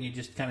bowl of it and you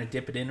just kind of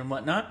dip it in and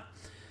whatnot.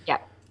 Yeah.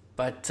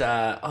 But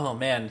oh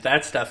man,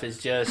 that stuff is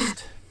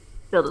just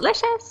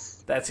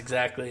Delicious. that's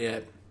exactly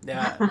it.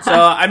 Yeah. So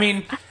I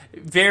mean,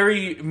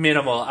 very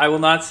minimal. I will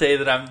not say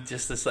that I'm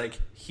just this like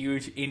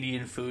huge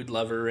Indian food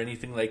lover or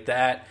anything like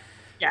that.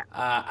 Yeah.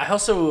 I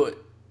also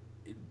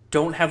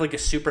don't have like a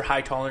super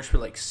high tolerance for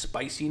like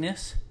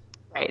spiciness.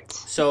 Right.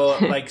 So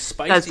like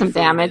spicy Does some food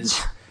damage.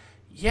 is-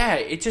 yeah,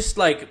 it just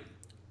like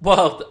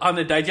well on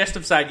the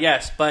digestive side,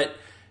 yes, but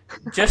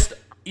just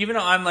even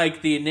on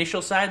like the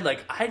initial side,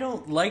 like I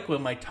don't like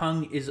when my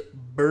tongue is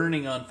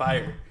burning on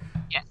fire.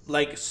 Yes.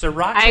 Like I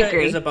sriracha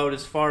agree. is about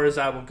as far as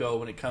I will go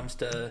when it comes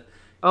to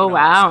Oh,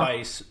 wow.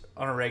 spice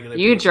on a regular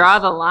You basis. draw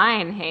the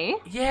line, hey?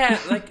 Yeah,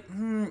 like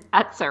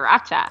At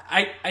sriracha.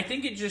 I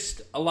think it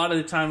just a lot of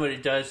the time what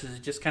it does is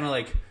it just kind of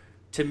like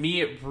to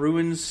me it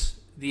ruins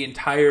the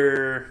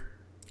entire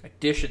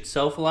dish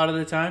itself a lot of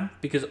the time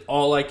because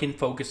all I can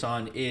focus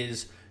on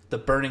is the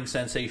burning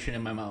sensation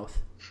in my mouth.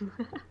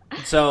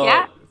 So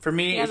Yeah. for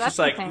me, Yeah, it's that's just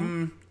like the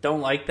thing.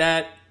 don't like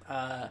that.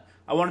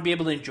 I want to be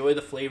able to enjoy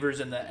the flavors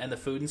and the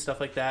food and stuff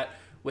like that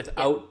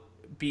without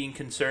being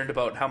concerned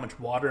about how much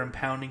water I'm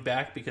pounding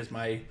back because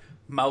my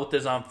mouth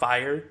is on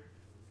fire.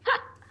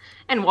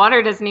 And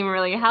water doesn't even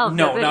really help.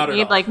 No, does it? not You at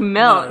need all. like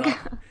Not milk.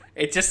 at all.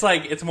 It's just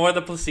like it's more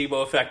the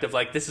placebo effect of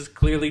like this is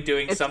clearly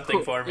doing It's something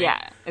cool. for me.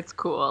 Yeah, it's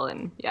cool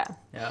and yeah.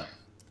 Yeah.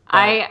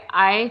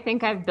 I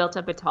think I've built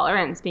up a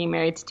tolerance being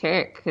married to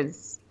Tarek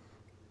because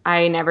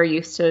I never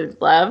used to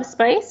love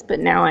spice, but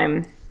now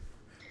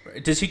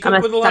Does he I'm cook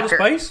a with a lot of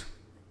sucker. spice?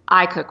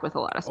 I cook with a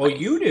lot of Oh, spice.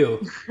 you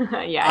do.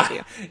 Yeah, I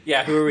do.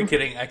 Yeah. Who are we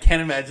kidding? I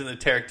can't imagine that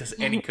Tarek does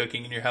any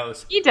cooking in your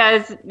house. He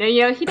does. No,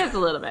 he does a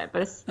little bit,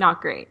 but it's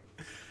not great.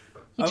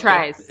 He Okay.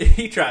 tries,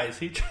 He tries.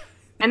 He tries.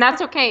 and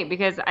that's okay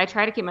because I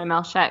try to keep my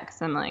mouth shut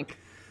because I'm like,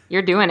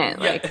 you're doing it,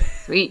 Yeah. like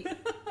sweet.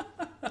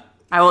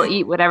 I will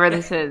eat whatever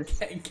this is.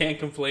 Can't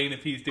complain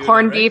if he's doing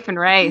Corned it right. beef and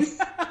rice.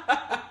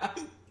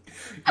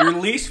 Your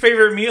least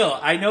favorite meal.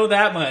 I know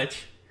that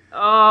much.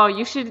 Oh,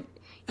 you should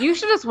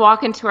just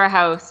walk into our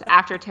house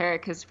after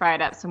Tarek has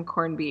fried up some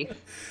corned beef.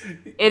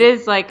 It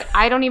is like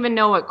I don't even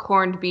know what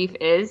corned beef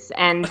is,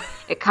 and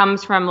it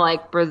comes from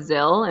like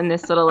Brazil in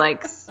this little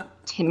like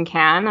tin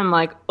can. I'm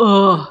like,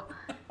 ugh.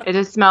 It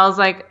just smells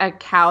like a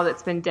cow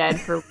that's been dead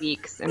for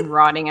weeks and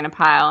rotting in a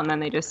pile, and then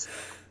they just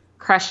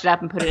crushed it up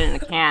and put it in a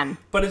can.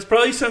 But it's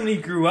probably something he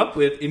grew up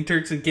with in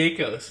Turks and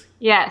Caicos.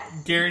 Yes.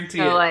 Guarantee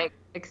So it. like,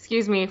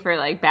 excuse me for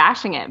like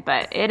bashing it,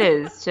 but it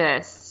is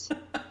just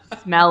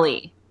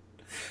smelly.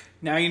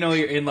 Now you know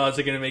your in-laws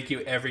are going to make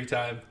you every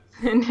time.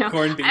 No,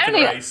 Corned beef I don't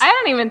and even, rice. I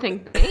don't even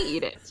think they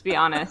eat it, to be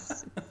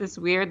honest. It's this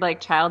weird like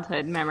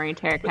childhood memory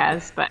Tarek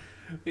has, but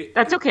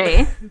that's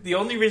okay. The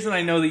only reason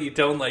I know that you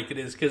don't like it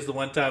is because the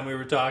one time we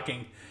were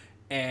talking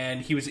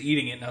and he was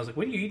eating it and I was like,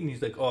 what are you eating?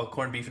 He's like, oh,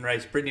 corned beef and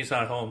rice. Brittany's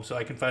not home, so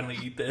I can finally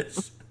eat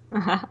this.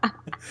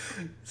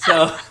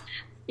 so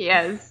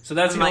Yes.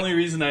 that's I'm the like, only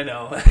reason I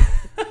know.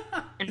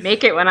 and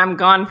make it when I'm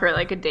gone for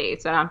like a day,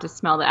 so I don't have to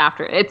smell the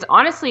after. It's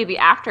honestly the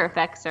after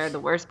effects are the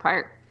worst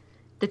part.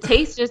 The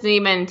taste isn't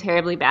even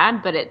terribly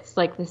bad, but it's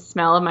like the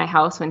smell of my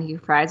house when he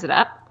fries it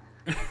up.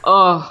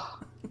 Oh,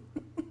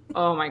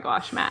 oh my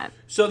gosh, Matt.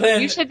 So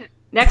then You should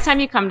next time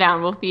you come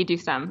down, we'll feed you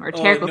some, or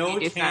Tarek will no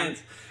feed you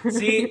chance. some.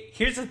 See,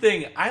 here's the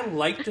thing. I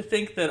like to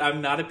think that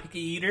I'm not a picky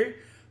eater,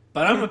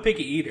 but I'm a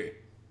picky eater.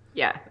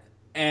 Yeah,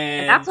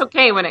 And that's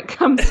okay when it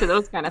comes to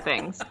those kind of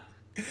things.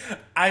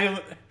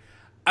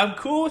 I'm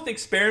cool with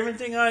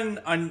experimenting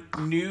on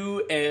new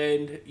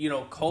and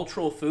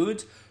cultural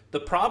foods. The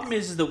problem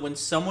is that when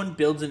someone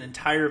builds an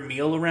entire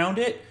meal around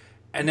it,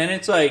 and then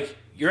it's like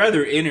you're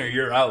either in or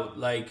you're out.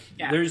 Like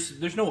Yeah.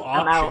 there's no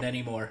I'm option out.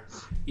 anymore,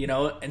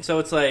 And so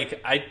it's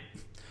like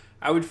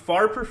I would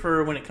far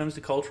prefer when it comes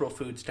to cultural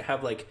foods to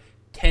have like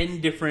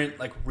 10 different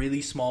like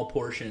really small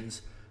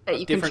portions That of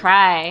you can different-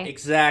 try.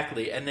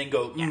 exactly, and then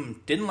go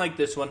didn't like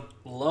this one,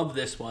 love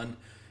this one,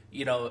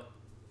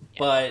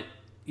 But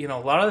a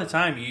lot of the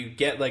time you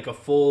get like a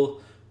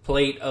full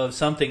plate of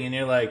something and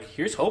you're like,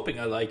 here's hoping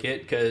I like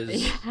it because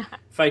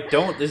if I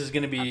don't, this is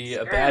going to be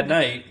a bad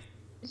night.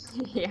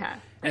 Yeah.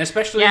 And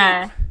especially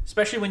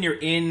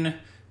when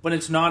when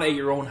it's not at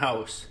your own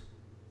house.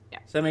 Yeah.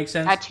 Does that make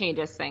sense? That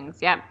changes things.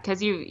 Yeah,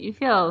 because you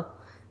feel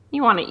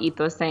you want to eat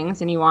those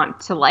things and you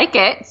want to like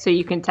it so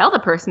you can tell the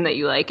person that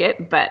you like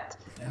it, but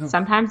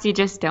sometimes you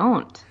just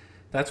don't.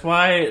 That's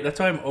why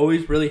I'm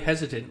always really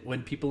hesitant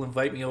when people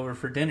invite me over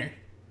for dinner.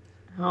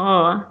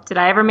 Oh, did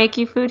I ever make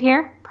you food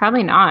here?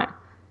 Probably not.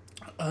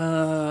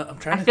 I'm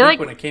trying to think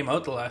when I came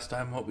out the last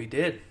time what we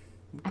did.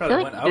 We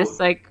probably went out.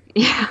 Just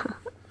yeah.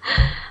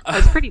 I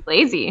was pretty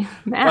lazy,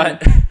 man.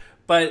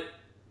 But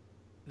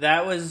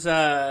that was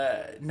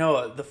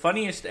no. The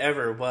funniest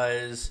ever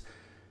was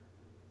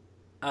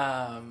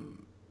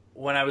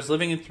when I was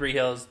living in Three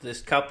Hills.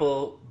 This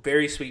couple,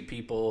 very sweet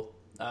people,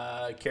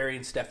 Carrie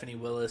and Stephanie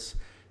Willis.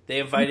 They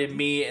invited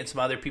me and some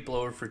other people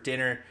over for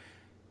dinner,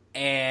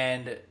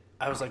 and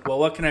I was like, "Well,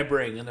 what can I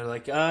bring?" And they're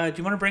like, "Do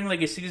you want to bring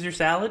like a Caesar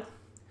salad?"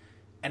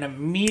 And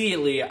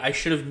immediately, I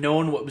should have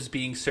known what was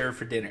being served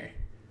for dinner,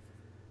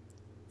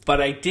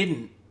 but I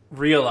didn't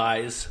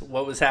realize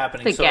what was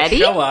happening. Spaghetti?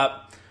 So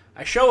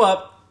I show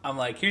up. I'm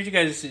like, "Here's you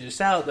guys' Caesar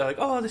salad." They're like,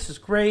 "Oh, this is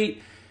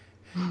great."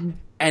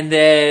 And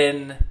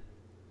then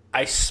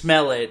I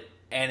smell it,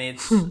 and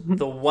it's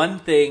the one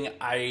thing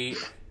I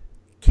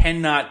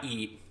cannot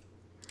eat.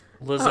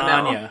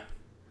 Lasagna. Oh, no.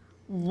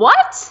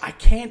 What? I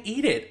can't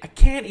eat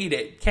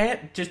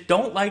it. Just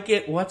don't like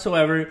it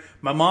whatsoever.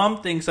 My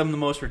mom thinks I'm the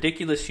most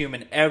ridiculous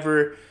human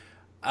ever.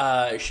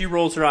 She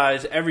rolls her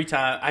eyes every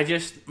time. I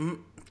just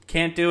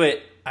can't do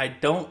it. I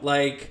don't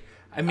like.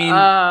 I mean,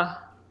 I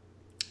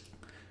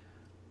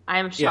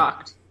am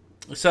shocked.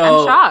 Yeah. So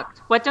I'm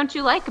shocked. What don't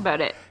you like about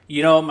it?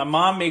 You know, my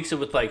mom makes it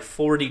with like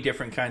 40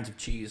 different kinds of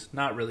cheese.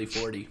 Not really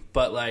 40,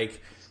 but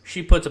like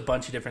she puts a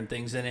bunch of different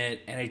things in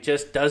it, and it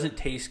just doesn't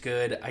taste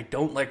good. I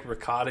don't like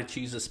ricotta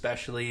cheese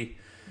especially.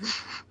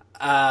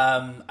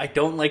 I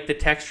don't like the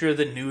texture of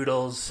the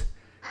noodles.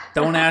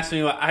 Don't ask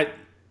me what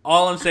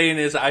all I'm saying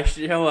is I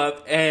show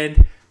up,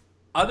 and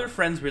other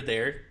friends were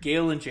there,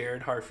 Gail and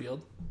Jared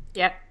Harfield.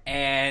 Yep.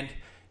 And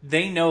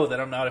they know that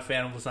I'm not a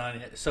fan of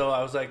lasagna. So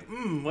I was like,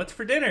 what's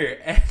for dinner?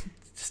 And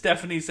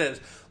Stephanie says,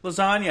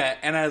 lasagna.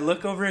 And I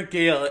look over at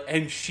Gail,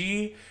 and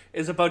she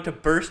is about to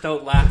burst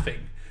out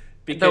laughing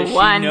because she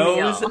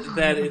knows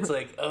that it's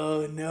like,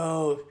 oh,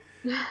 no.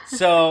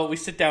 So we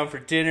sit down for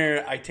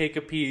dinner. I take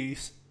a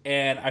piece,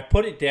 and I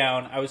put it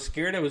down. I was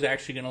scared I was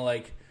actually going to,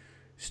 like,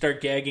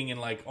 start gagging and,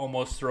 like,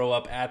 almost throw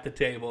up at the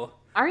table.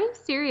 Are you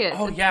serious?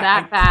 Oh, it's yeah.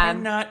 that bad. I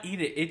cannot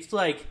eat it. It's,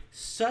 like,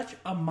 such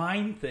a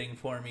mind thing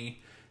for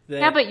me.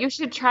 Yeah, but you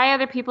should try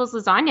other people's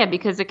lasagna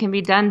because it can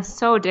be done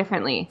so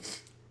differently.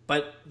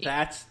 But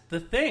that's the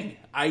thing.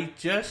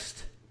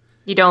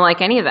 You don't like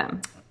any of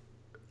them.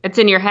 It's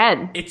in your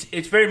head.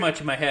 It's very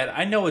much in my head.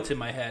 I know it's in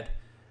my head.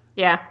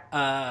 Yeah.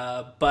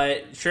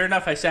 But sure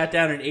enough, I sat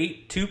down and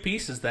ate 2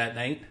 pieces that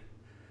night.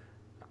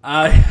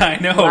 I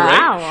know,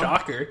 wow. Right?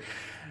 Shocker.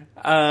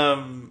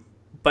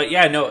 But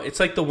yeah, no, it's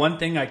like the one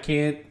thing I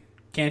can't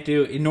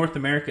do in North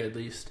America at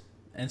least.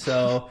 And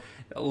so,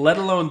 let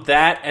alone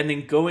that, and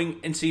then going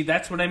and see,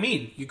 that's what I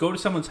mean. You go to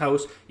someone's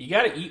house, you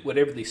got to eat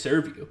whatever they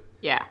serve you.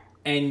 Yeah.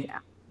 And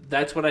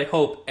that's what I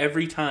hope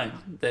every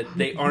time, that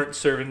they aren't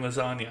serving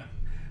lasagna.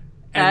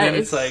 And that then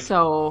it's is like,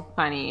 so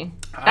funny.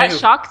 That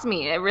shocks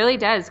me. It really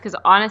does. Because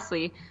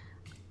honestly,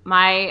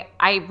 I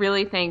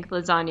really think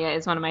lasagna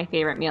is one of my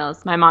favorite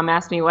meals. My mom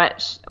asked me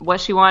what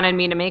she wanted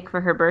me to make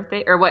for her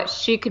birthday, or what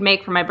she could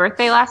make for my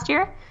birthday last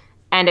year,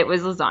 and it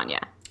was lasagna.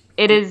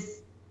 It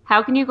is.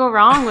 How can you go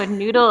wrong with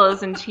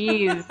noodles and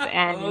cheese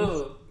and?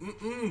 Oh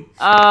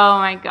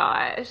my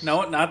gosh!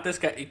 No, not this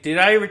guy. Did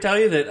I ever tell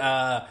you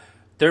that?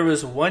 There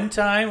was one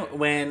time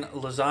when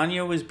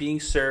lasagna was being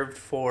served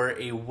for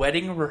a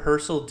wedding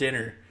rehearsal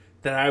dinner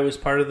that I was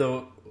part of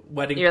the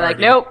wedding party. You're like,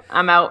 nope,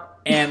 I'm out.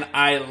 And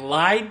I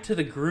lied to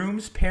the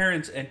groom's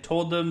parents and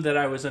told them that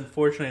I was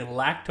unfortunately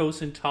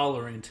lactose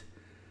intolerant.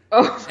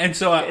 Oh, and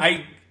so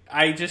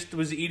I just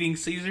was eating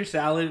Caesar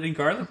salad and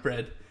garlic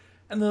bread.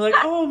 And they're like,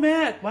 oh,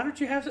 Matt, why don't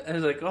you have... I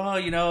was like,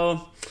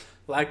 oh,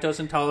 lactose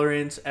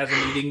intolerance as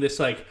I'm eating this,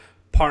 like,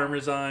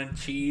 Parmesan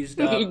cheesed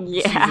up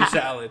Caesar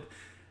salad.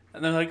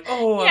 And they're like,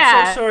 oh,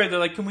 I'm so sorry. They're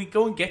like, can we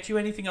go and get you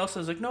anything else? I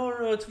was like, no,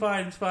 it's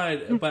fine.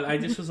 But I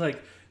just was,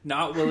 like,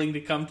 not willing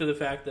to come to the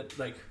fact that,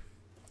 like,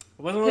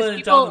 I wasn't willing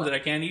to tell them that I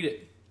can't eat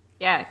it.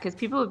 Yeah, because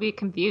people would be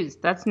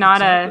confused. That's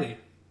not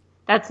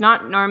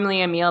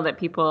normally a meal that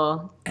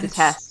people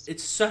detest.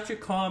 It's such a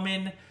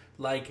common,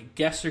 like,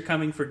 guests are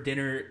coming for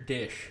dinner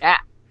dish. Yeah.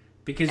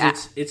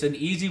 Because it's an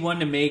easy one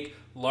to make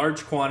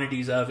large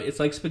quantities of. It's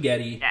like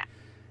spaghetti. Yeah.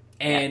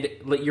 And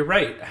you're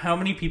right. How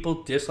many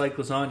people dislike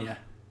lasagna?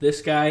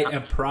 This guy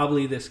and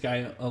probably this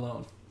guy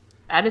alone.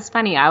 That is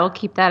funny. I will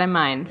keep that in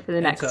mind for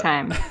the next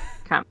time.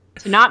 Come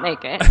to not make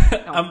it.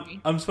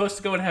 I'm supposed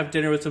to go and have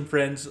dinner with some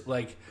friends,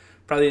 like,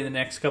 probably in the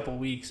next couple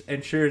weeks.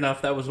 And sure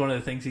enough, that was one of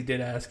the things he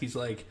did ask. He's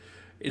like,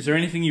 is there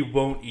anything you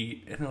won't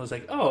eat? And I was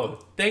like, oh,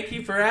 thank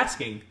you for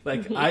asking.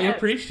 Like, yes. I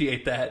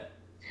appreciate that.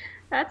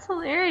 That's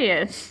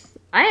hilarious.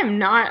 I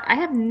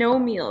have no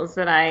meals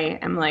that I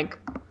am like,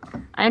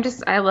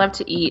 I love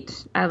to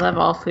eat. I love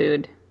all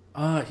food.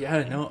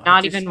 Yeah, no.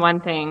 Not even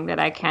one thing that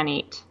I can't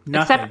eat.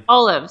 Nothing. Except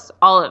olives.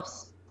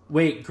 Olives.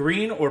 Wait,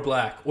 green or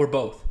black or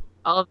both?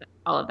 All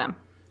of them.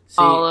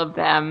 all of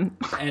them.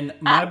 And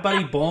my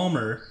buddy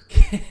Balmer,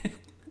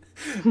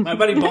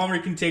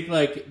 can take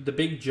like the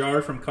big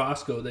jar from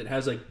Costco that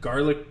has like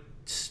garlic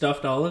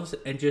stuffed olives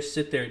and just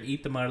sit there and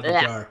eat them out of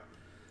the jar.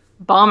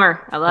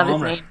 Balmer, I love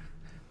his name.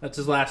 That's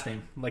his last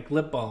name, like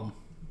lip balm.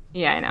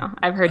 Yeah, I know.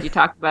 I've heard you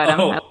talk about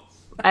him.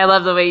 I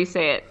love the way you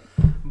say it.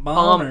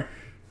 Balmer.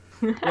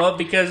 Well,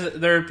 because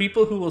there are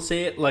people who will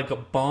say it like a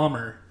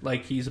bomber,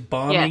 like he's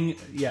bombing. Yes.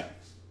 Yeah.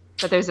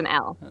 But there's an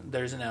L.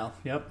 There's an L.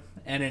 Yep.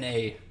 And an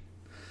A.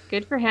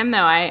 Good for him,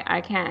 though.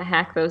 I can't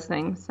hack those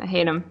things. I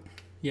hate them.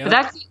 Yeah. But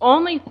that's the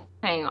only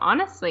thing.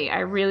 Honestly, I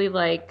really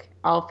like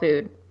all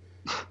food.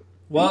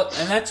 Well,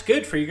 and that's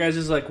good for you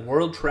guys' like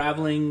world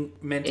traveling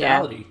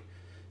mentality.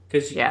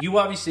 Because you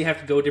obviously have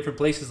to go different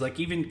places. Like,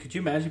 even, could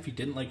you imagine if you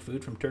didn't like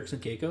food from Turks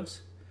and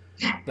Caicos?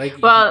 Like,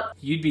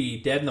 you'd be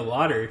dead in the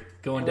water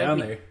going down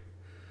there.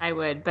 I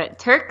would. But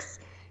Turks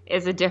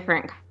is a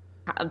different.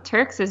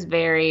 Turks is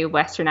very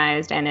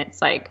westernized, and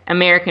it's like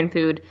American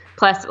food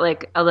plus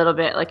like a little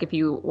bit like if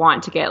you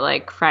want to get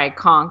like fried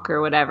conch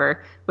or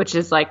whatever, which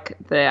is like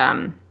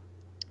the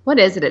what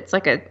is it? It's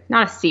like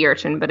not a sea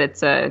urchin, but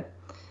it's a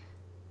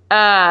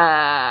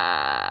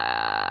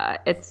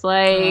it's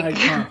like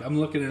I'm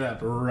looking it up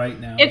right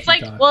now. It's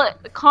like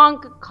the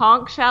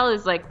conch shell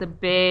is like the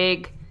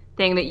big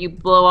thing that you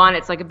blow on.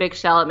 It's like a big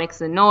shell. It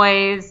makes a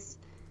noise.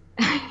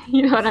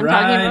 You know what I'm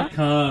talking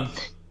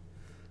about?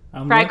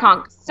 Fried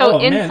conch. So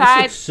inside, man,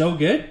 this looks so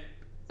good.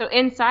 So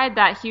inside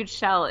that huge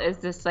shell is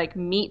this like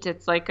meat.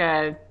 It's like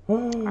I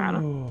don't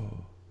know.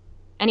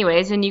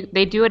 Anyways, and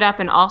they do it up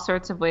in all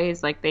sorts of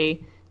ways. Like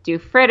they do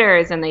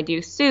fritters and they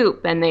do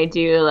soup and they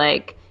do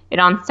like it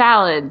on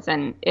salads,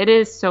 and it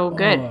is so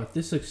good. Oh,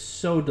 this looks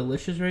so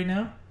delicious right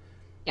now.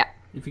 Yeah.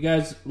 If you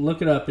guys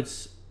look it up,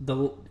 it's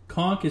the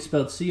conch is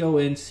spelled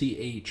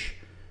C-O-N-C-H.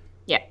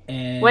 Yeah.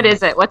 And what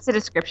is it? What's the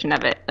description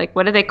of it? Like,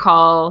 what do they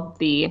call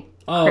the?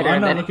 Oh,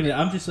 I'm not looking at it.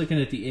 I'm just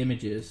looking at the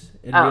images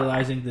and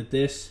realizing that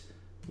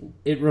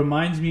it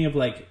reminds me of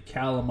like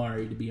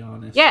calamari, to be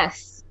honest.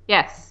 Yes.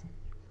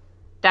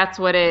 That's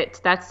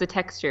the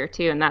texture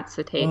too, and that's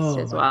the taste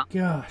as well. Oh my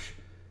gosh.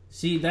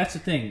 See, that's the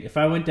thing. If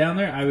I went down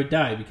there, I would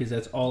die because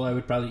that's all I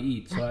would probably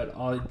eat. So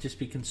I'd just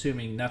be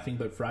consuming nothing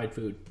but fried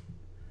food.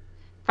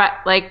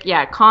 Like,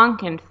 yeah,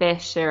 conch and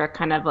fish are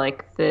kind of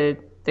like the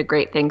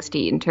great things to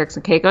eat in Turks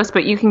and Caicos,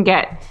 but you can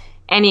get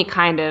any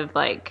kind of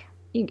like,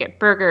 you can get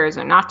burgers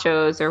or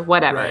nachos or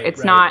whatever.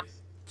 It's not.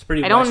 It's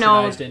pretty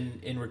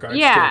westernized in regards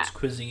to its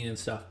cuisine and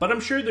stuff. But I'm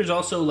sure there's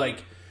also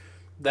like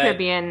that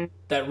Caribbean,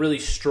 that really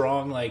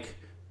strong like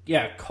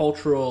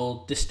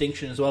cultural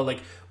distinction as well. Like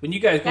when you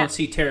guys go and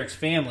see Tarek's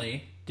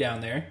family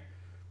down there,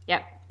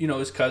 you know,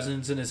 his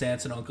cousins and his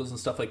aunts and uncles and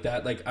stuff like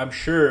that. Like I'm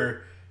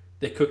sure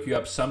they cook you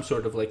up some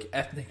sort of like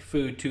ethnic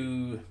food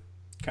to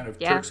kind of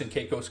Turks and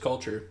Caicos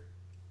culture.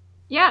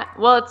 Yeah,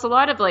 well, it's a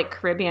lot of like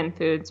Caribbean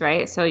foods,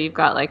 right? So you've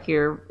got like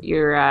your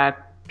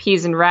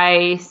peas and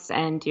rice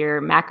and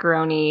your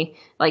macaroni,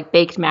 like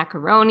baked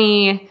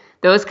macaroni,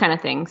 those kind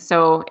of things.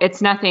 So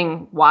it's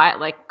nothing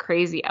like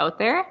crazy out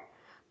there,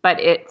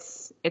 but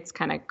it's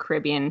kind of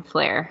Caribbean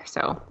flair.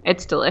 So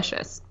it's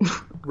delicious.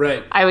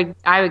 Right.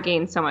 I would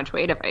gain so much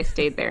weight if I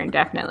stayed there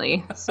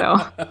indefinitely.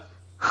 So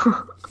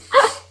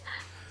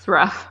it's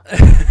rough.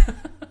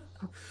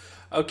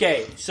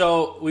 Okay,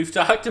 so we've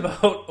talked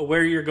about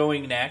where you're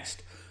going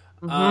next.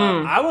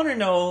 I want to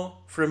know,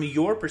 from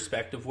your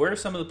perspective, where are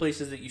some of the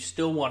places that you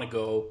still want to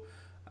go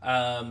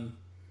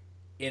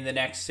in the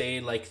next, say,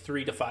 like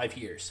 3 to 5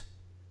 years?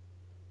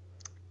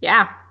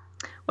 Yeah.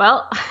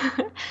 Well,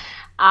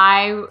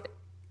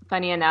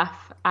 funny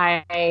enough,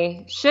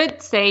 I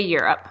should say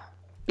Europe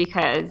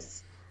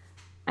because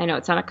I know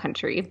it's not a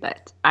country,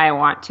 but I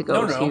want to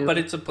go No, but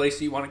it's a place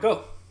that you want to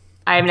go.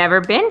 I've never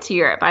been to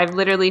Europe. I've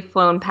literally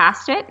flown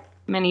past it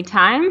many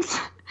times,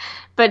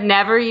 but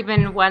never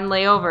even one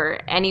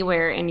layover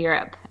anywhere in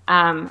Europe.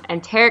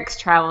 And Tarek's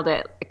traveled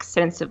it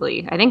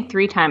extensively. I think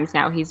 3 times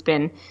now he's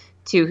been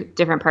to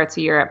different parts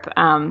of Europe.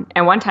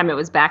 And one time it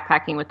was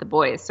backpacking with the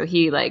boys. So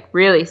he like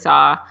really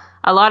saw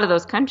a lot of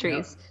those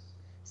countries. Yep.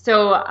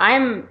 So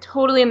I'm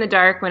totally in the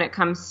dark when it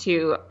comes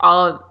to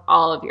all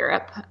of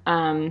Europe.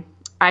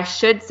 I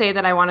should say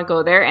that I want to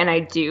go there, and I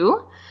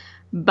do,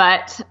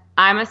 but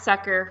I'm a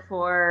sucker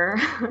for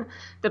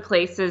the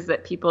places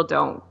that people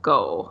don't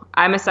go.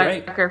 I'm a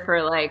sucker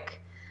for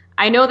like,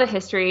 I know the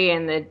history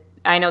and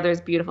I know there's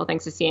beautiful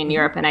things to see in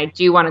Europe, and I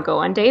do want to go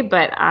one day,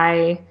 but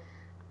I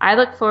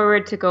look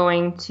forward to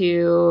going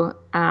to,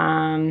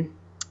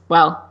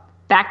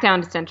 back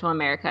down to Central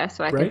America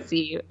so I can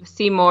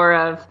see more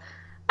of,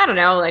 I don't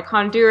know, like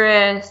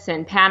Honduras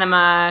and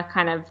Panama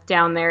kind of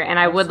down there. And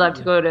I would love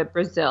to go to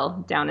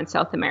Brazil down in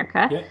South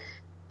America. Yeah.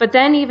 But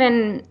then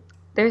even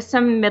there's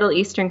some Middle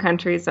Eastern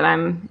countries that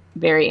I'm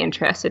very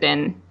interested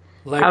in.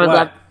 Like I would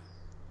love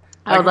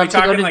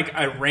to go to like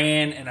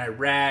Iran and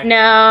Iraq.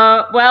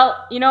 No,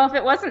 well, you know, if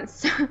it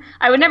wasn't,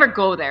 I would never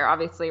go there,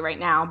 obviously, right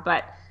now.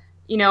 But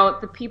you know,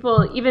 the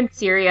people, even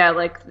Syria,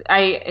 like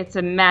it's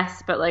a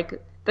mess. But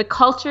like the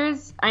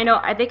cultures, I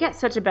know they get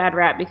such a bad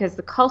rap because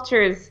the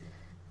cultures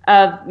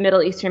of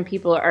Middle Eastern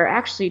people are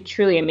actually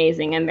truly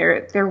amazing, and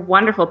they're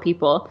wonderful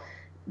people.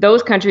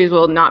 Those countries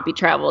will not be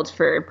traveled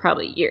for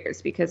probably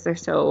years because they're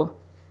so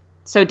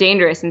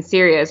dangerous, and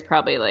Syria is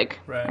probably like,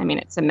 right. I mean,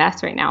 it's a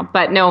mess right now.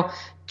 But no,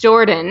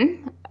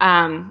 Jordan,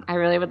 I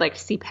really would like to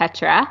see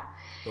Petra.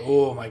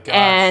 Oh my gosh.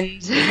 And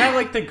isn't that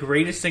like the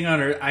greatest thing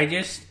on earth?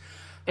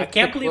 I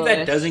can't believe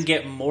that doesn't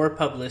get more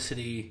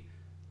publicity,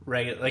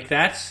 right? Like,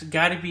 that's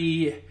got to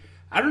be,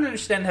 I don't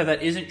understand how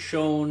that isn't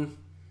shown.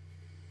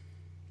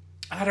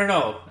 I don't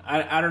know.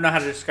 I don't know how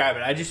to describe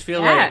it. I just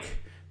feel like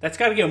that's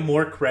got to get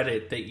more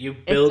credit, that you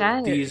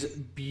built these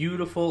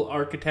beautiful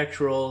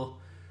architectural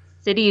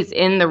cities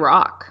in the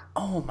rock.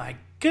 Oh my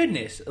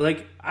goodness.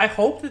 Like, I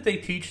hope that they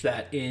teach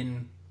that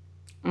in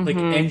like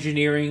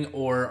engineering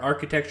or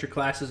architecture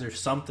classes or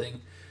something.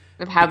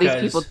 Of how these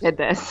people did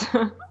this.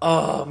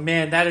 Oh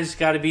man, that has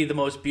got to be the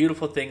most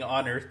beautiful thing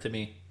on earth to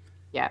me.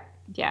 Yeah.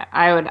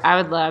 I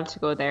would love to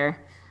go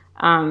there.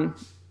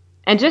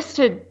 And just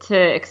to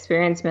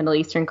experience Middle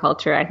Eastern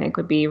culture, I think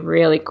would be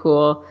really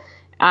cool.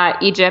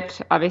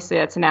 Egypt, obviously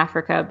that's in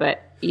Africa,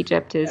 but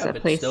Egypt is a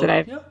place that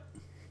I've... Yep.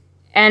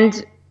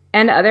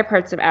 And other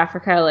parts of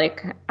Africa,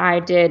 like I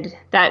did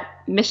that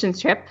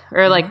missions trip,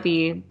 or like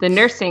the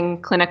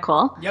nursing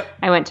clinical. Yep.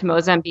 I went to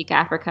Mozambique,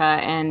 Africa,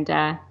 and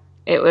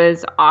it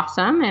was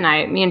awesome.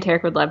 And me and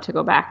Tarek would love to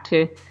go back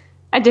to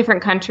a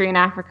different country in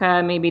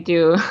Africa, maybe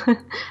do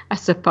a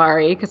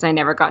safari, because I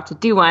never got to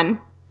do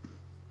one.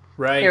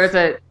 Right.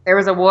 There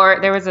was a war.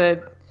 There was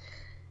a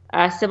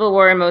civil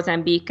war in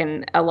Mozambique,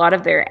 and a lot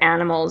of their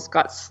animals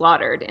got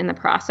slaughtered in the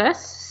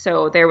process.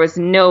 So there was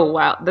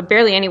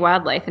barely any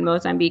wildlife in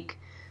Mozambique,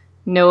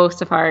 no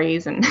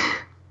safaris, and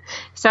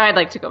so I'd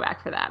like to go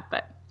back for that.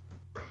 But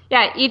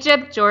yeah,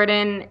 Egypt,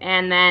 Jordan,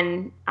 and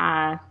then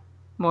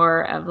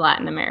more of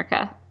Latin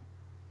America.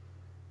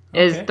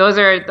 Those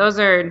are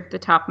the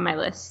top of my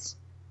list.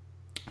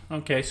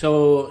 Okay,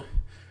 so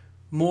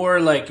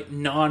more like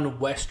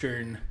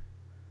non-Western.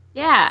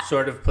 Yeah.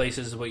 Sort of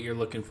places is what you're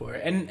looking for.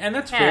 And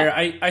that's fair.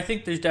 I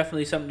think there's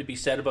definitely something to be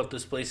said about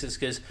those places,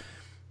 because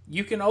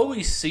you can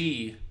always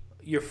see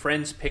your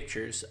friends'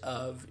 pictures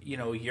of,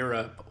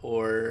 Europe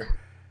or,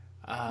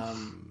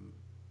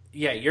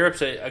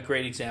 Europe's a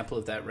great example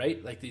of that,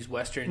 right? Like these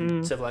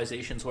Western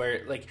civilizations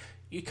where, like,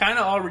 you kind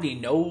of already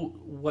know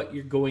what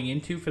you're going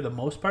into for the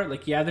most part.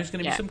 Like, there's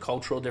going to be some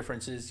cultural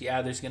differences.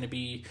 There's going to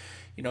be,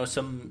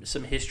 some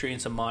history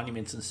and some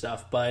monuments and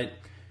stuff. But,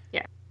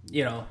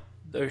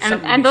 there's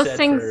something to be those said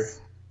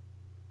things,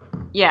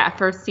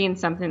 for seeing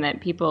something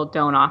that people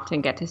don't often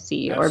get to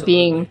see. Absolutely. Or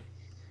being,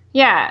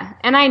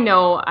 and I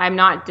know I'm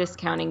not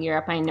discounting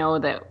Europe. I know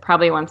that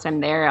probably once I'm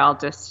there, I'll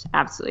just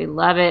absolutely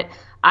love it.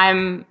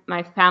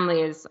 My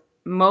family is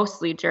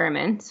mostly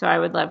German, so I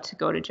would love to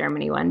go to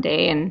Germany one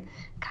day and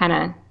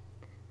I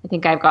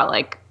think I've got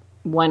like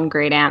one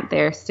great aunt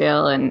there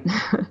still, and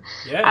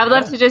I would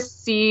love to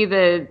just see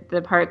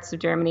the parts of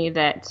Germany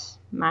that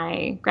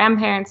my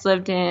grandparents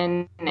lived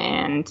in,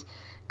 and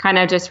kind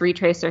of just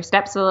retrace their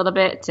steps a little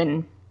bit.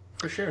 And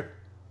for sure,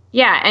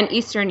 and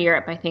Eastern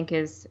Europe I think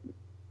is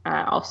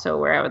also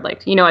where I would like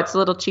to. It's a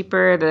little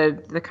cheaper.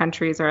 The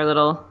countries are a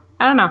little,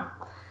 I don't know,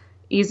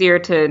 easier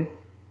to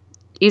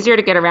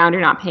get around.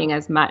 You're not paying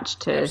as much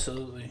to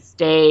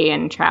stay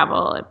and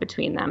travel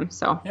between them.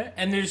 So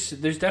and there's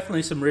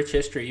definitely some rich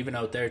history even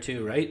out there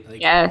too, right?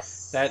 Like,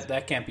 yes,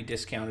 that can't be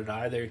discounted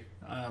either.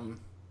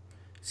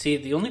 See,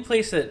 the only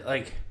place that,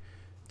 like,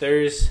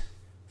 there's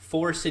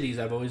 4 cities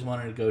I've always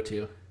wanted to go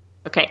to.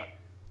 Okay,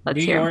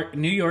 let's hear.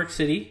 New York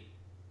City.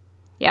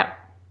 Yep.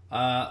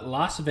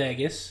 Las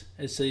Vegas,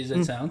 as silly as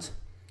that sounds.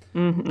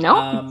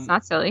 No, it's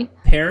not silly.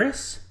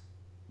 Paris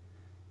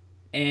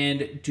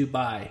and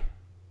Dubai.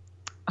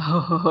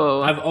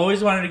 Oh. I've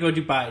always wanted to go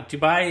to Dubai.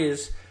 Dubai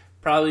is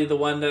probably the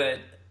one that,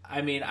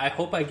 I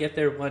hope I get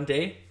there one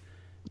day.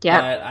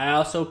 Yeah. But I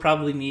also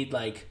probably need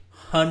like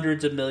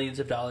hundreds of millions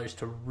of dollars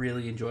to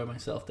really enjoy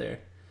myself there.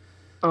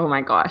 Oh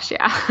my gosh,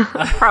 yeah.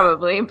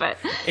 Probably, but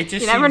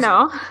you never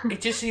know.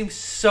 It just seems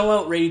so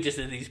outrageous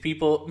that these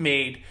people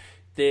made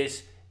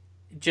this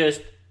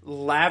just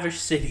lavish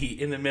city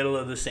in the middle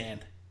of the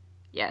sand.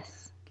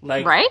 Yes.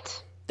 Like,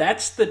 right?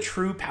 That's the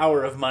true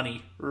power of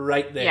money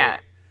right there. Yeah.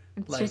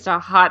 It's just a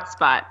hot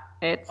spot.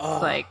 It's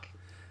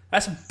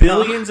that's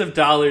billions of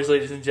dollars,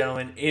 ladies and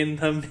gentlemen, in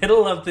the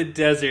middle of the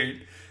desert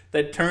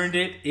that turned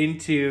it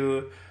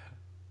into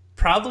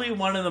probably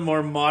one of the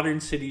more modern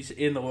cities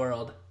in the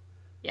world.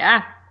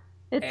 Yeah.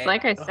 It's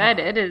like I said,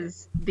 it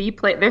is the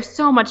place. There's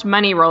so much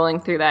money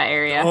rolling through that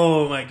area.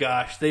 Oh my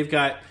gosh.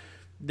 I'm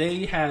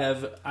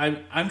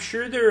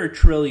sure there are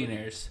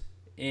trillionaires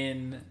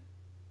in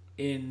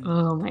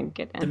oh my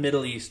goodness, the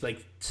Middle East,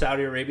 like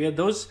Saudi Arabia.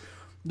 Those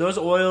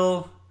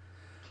oil,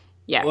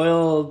 I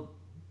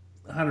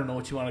don't know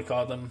what you want to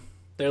call them.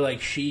 They're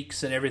like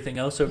sheiks and everything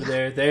else over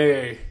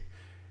there.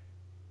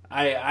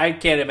 I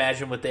can't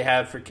imagine what they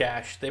have for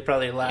cash. They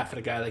probably laugh at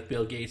a guy like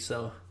Bill Gates,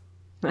 though.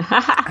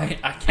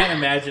 I can't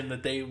imagine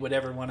that they would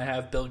ever want to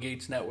have Bill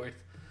Gates' net worth.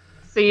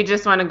 So you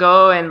just want to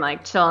go and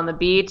like chill on the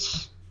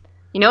beach.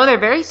 They're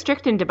very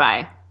strict in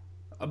Dubai.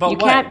 About you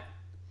what?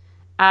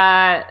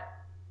 Can't,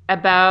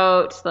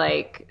 about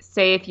like,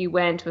 say if you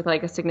went with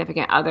like a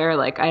significant other,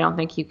 like I don't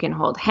think you can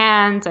hold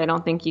hands. I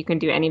don't think you can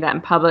do any of that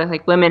in public.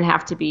 Like women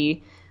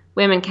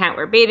can't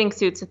wear bathing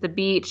suits at the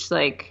beach.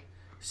 Like,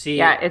 See,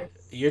 yeah,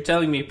 it's. you're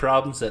telling me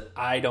problems that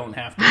I don't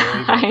have to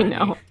worry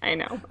about. I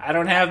know. I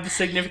don't have the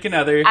significant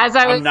other.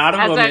 I'm not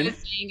a woman. As I was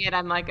saying it,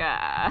 I'm like,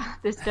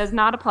 this does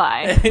not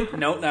apply.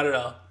 No, not at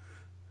all.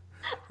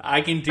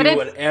 I can do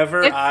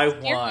whatever I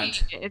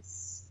want.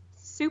 It's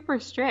super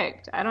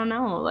strict. I don't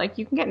know. Like,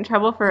 you can get in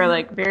trouble for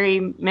like very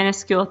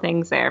minuscule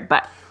things there,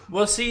 but.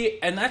 Well, see,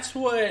 and that's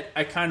what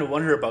I kind of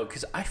wonder about,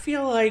 because I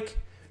feel like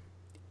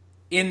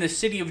in the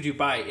city of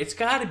Dubai, it's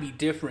got to be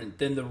different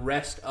than the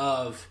rest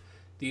of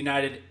the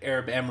United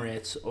Arab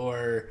Emirates,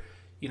 or,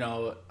 you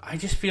know, I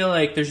just feel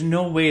like there's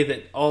no way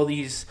that all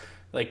these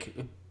like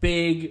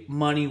big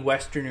money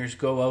Westerners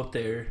go out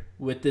there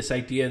with this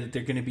idea that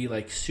they're going to be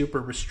like super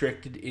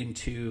restricted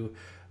into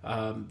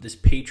this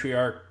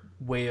patriarch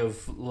way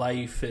of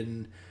life,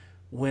 and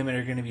women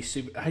are going to be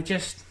super.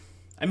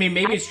 I mean,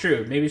 maybe it's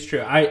true. Maybe it's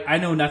true. I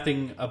know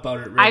nothing about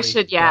it really.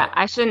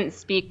 I shouldn't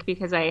speak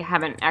because I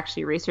haven't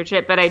actually researched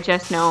it, but I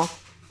just know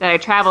that I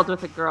traveled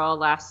with a girl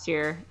last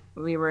year.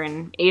 We were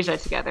in Asia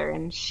together,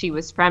 and she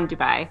was from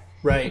Dubai.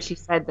 Right. And she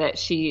said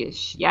that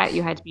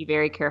you had to be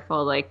very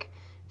careful. Like,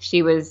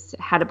 she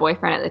had a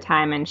boyfriend at the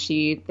time, and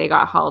they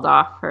got hauled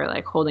off for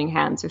like holding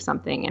hands or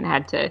something, and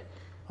had to,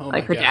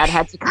 her dad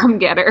had to come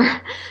get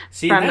her.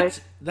 See,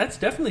 that's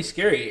definitely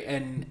scary,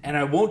 and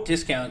I won't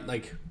discount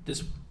like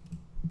this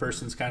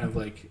person's kind of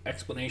like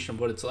explanation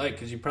of what it's like,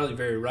 because you're probably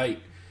very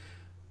right.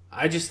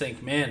 I just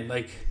think, man,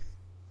 like,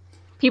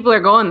 people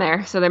are going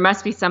there, so there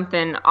must be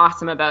something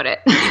awesome about it.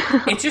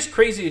 It's just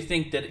crazy to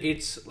think that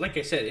it's, like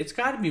I said, it's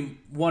got to be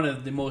one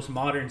of the most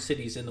modern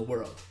cities in the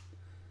world.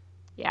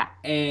 Yeah.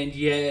 And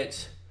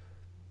yet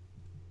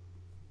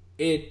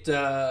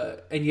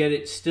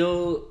it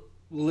still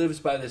lives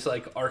by this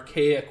like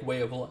archaic way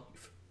of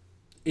life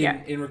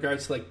in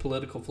regards to like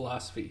political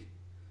philosophy.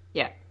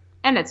 Yeah.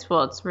 And it's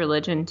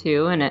religion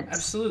too, and it's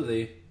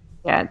absolutely.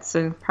 Yeah, it's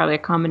probably a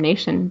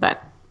combination,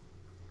 but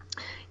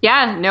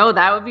yeah, no,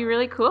 that would be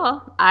really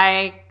cool.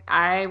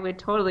 I would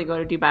totally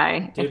go to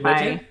Dubai. Dude, would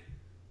you?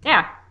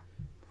 Yeah.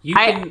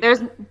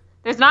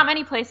 There's not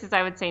many places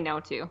I would say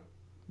no to.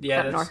 Yeah,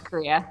 except North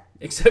Korea.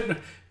 Except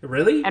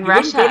really? And you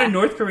Russia. Wouldn't go to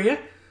North Korea?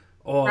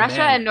 Oh, Russia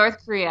man. and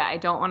North Korea, I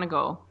don't want to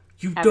go.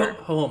 You ever.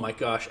 don't? Oh my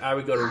gosh, I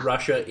would go to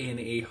Russia in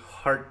a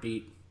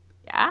heartbeat.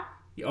 Yeah?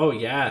 Oh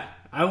yeah.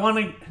 I want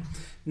to.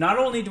 Not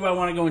only do I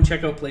want to go and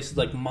check out places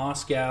like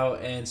Moscow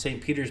and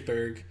St.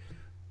 Petersburg,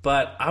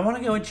 but I want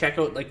to go and check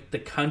out like the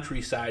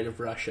countryside of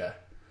Russia.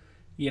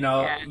 You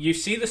know, You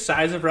see the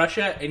size of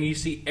Russia, and you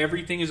see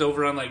everything is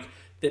over on like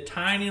the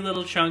tiny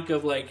little chunk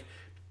of like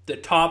the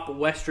top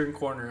western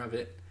corner of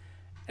it.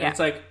 And it's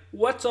like,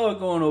 what's all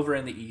going over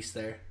in the east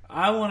there?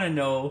 I want to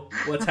know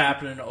what's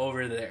happening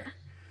over there.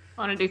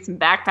 I want to do some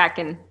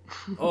backpacking.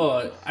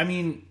 Oh, I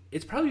mean,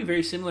 it's probably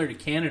very similar to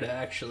Canada,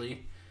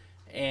 actually.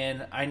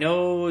 And I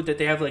know that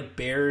they have like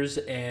bears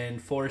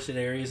and forested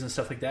areas and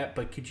stuff like that.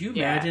 But could you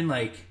imagine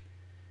like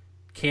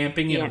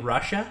camping in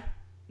Russia?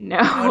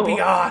 No. That would be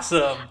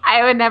awesome.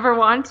 I would never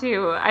want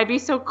to. I'd be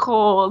so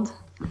cold.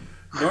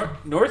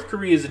 North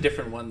Korea is a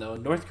different one, though.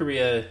 North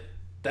Korea,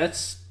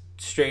 that's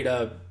straight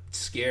up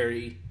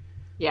scary.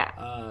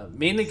 Yeah.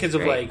 Mainly because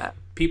of like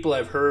people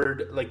I've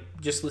heard, like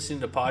just listening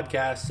to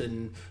podcasts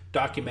and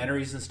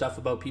documentaries and stuff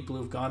about people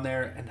who've gone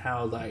there, and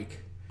how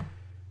like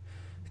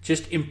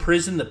just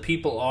imprisoned the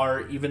people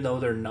are, even though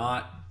they're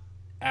not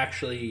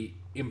actually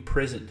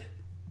imprisoned.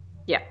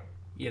 Yeah.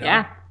 You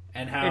know?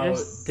 And how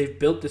they've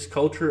built this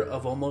culture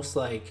of almost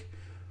like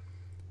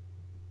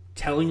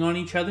telling on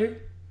each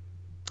other.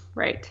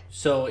 Right.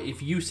 So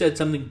if you said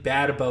something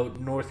bad about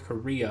North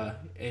Korea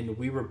and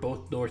we were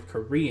both North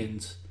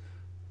Koreans,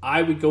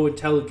 I would go and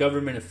tell a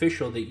government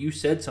official that you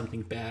said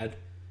something bad,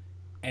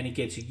 and it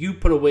gets you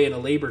put away in a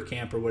labor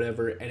camp or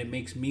whatever, and it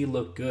makes me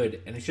look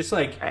good. And it's just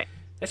like,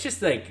 that's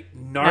just like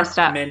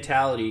narc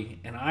mentality,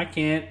 and I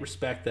can't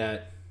respect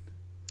that.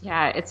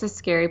 Yeah, it's a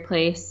scary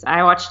place.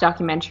 I watched a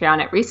documentary on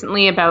it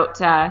recently about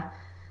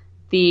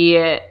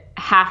the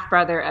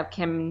half-brother of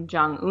Kim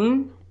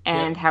Jong-un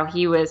and how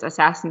he was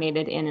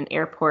assassinated in an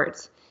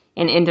airport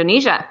in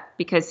Indonesia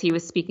because he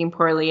was speaking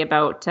poorly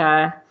about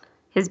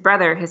his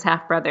brother, his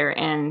half-brother.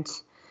 And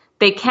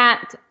they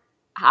can't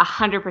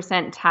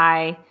 100%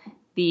 tie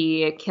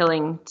the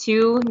killing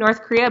to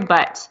North Korea,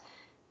 but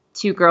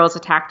two girls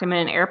attacked him in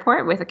an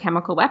airport with a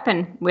chemical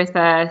weapon. With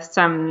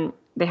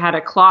they had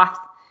a cloth,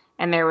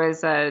 and there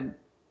was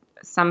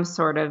some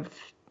sort of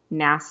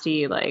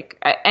nasty,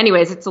 like,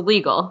 anyways, it's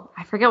illegal.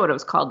 I forget what it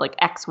was called, like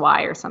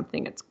XY or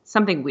something. It's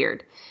something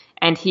weird.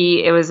 And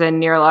it was a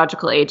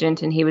neurological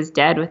agent, and he was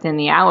dead within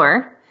the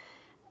hour.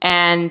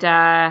 And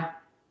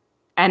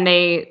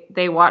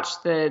they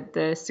watched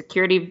the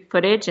security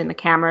footage and the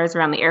cameras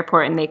around the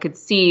airport, and they could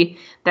see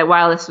that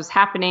while this was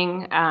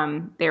happening,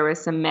 there was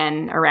some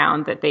men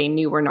around that they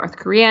knew were North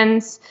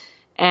Koreans.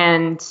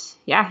 And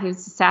he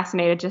was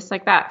assassinated just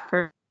like that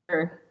for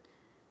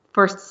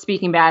for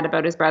speaking bad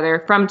about his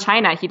brother from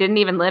China. He didn't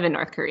even live in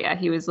North Korea.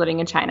 He was living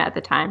in China at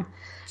the time.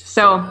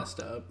 So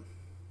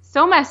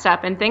messed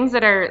up. And things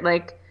that are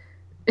like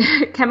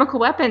chemical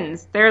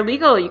weapons, they're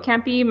illegal. You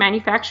can't be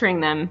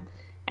manufacturing them.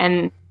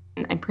 And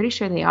I'm pretty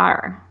sure they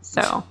are.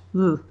 So,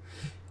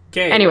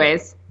 okay.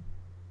 Anyways.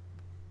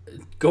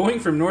 Going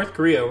from North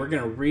Korea, we're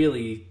going to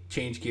really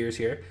change gears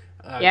here.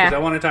 Because I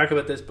want to talk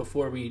about this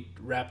before we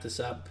wrap this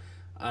up.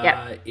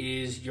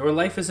 Is your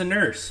life as a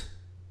nurse.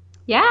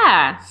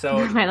 Yeah.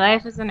 So my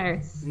life as a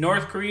nurse.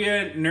 North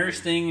Korea,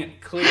 nursing,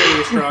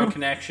 clearly a strong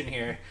connection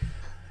here.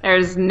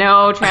 There's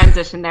no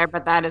transition there,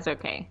 but that is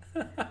okay.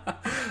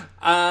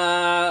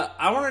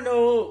 I want to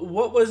know,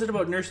 what was it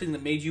about nursing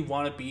that made you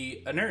want to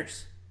be a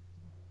nurse?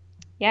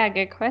 Yeah,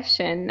 good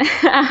question.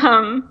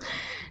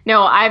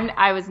 No,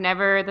 I was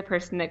never the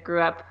person that grew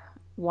up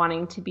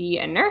wanting to be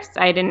a nurse.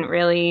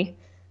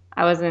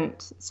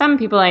 Some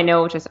people I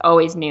know just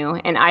always knew,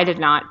 and I did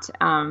not.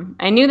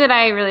 I knew that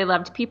I really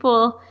loved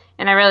people,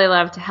 and I really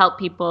loved to help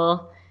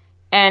people.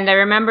 And I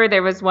remember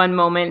there was one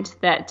moment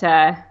that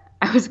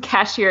I was a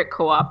cashier at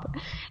Co-op,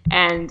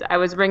 and I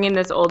was bringing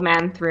this old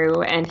man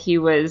through, and he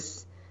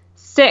was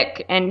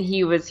sick, and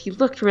he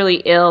looked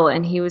really ill,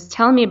 and he was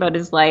telling me about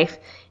his life.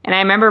 And I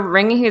remember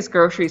bringing his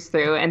groceries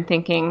through and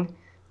thinking,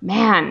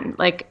 man,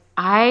 like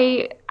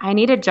I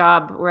need a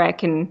job where I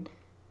can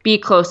be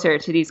closer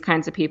to these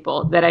kinds of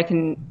people, that I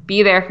can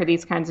be there for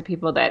these kinds of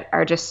people that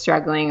are just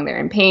struggling, they're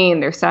in pain,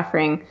 they're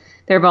suffering,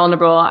 they're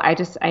vulnerable.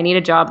 I need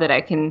a job that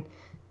I can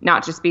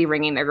not just be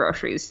bringing their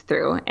groceries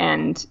through.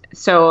 And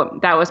so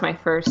that was my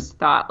first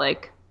thought,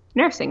 like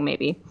nursing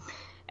maybe.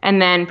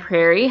 And then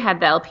Prairie had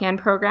the LPN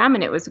program,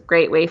 and it was a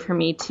great way for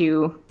me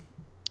to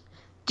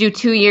do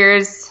 2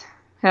 years.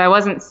 I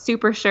wasn't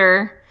super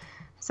sure.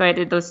 So I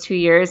did those 2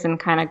 years and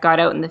kind of got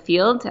out in the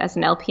field as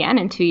an LPN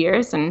in 2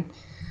 years. And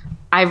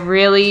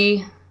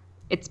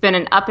it's been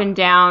an up and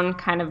down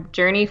kind of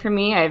journey for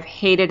me. I've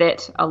hated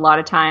it a lot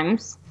of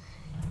times,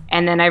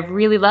 and then I've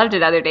really loved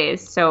it other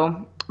days.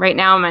 So right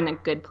now I'm in a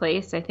good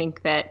place. I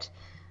think that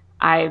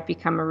I've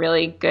become a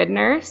really good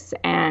nurse,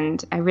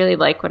 and I really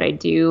like what I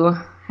do.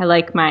 I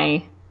like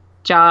my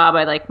job.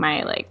 I like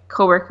my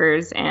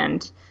coworkers,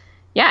 and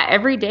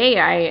every day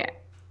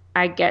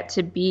I get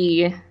to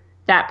be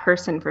that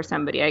person for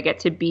somebody. I get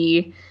to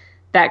be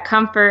that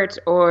comfort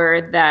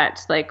or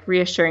that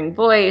reassuring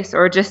voice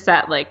or just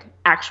that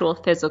actual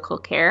physical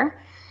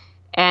care.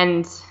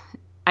 And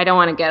I don't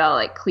want to get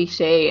all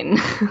cliche and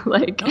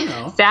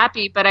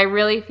sappy, but I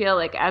really feel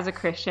as a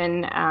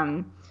Christian,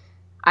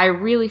 I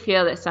really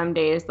feel that some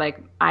days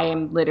I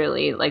am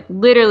literally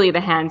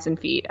the hands and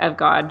feet of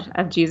God,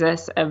 of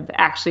Jesus, of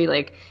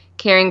actually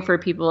caring for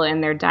people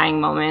in their dying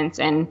moments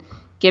and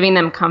giving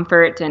them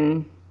comfort.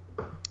 And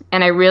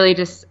I really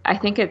I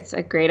think it's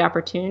a great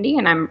opportunity,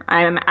 and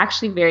I'm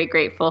actually very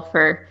grateful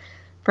for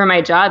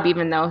my job,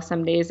 even though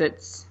some days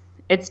it's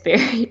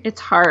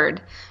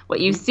hard. What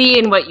you see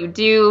and what you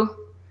do,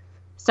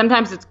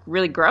 sometimes it's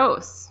really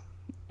gross.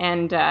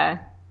 And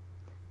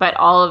but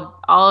all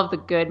of the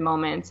good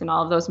moments and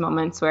all of those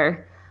moments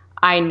where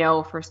I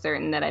know for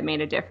certain that I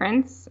made a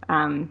difference,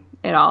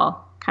 it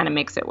all kind of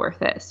makes it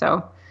worth it.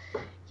 So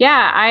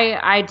yeah,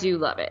 I do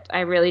love it. I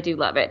really do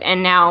love it.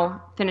 And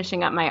now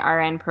finishing up my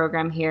RN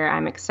program here,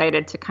 I'm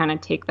excited to kind of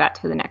take that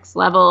to the next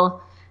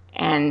level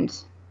and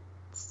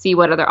see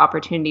what other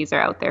opportunities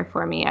are out there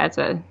for me as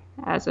a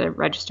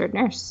registered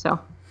nurse. So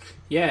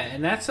yeah,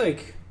 and that's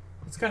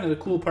kind of the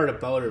cool part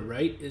about it,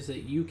 right? Is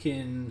that you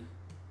can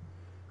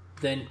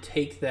then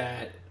take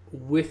that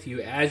with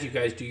you as you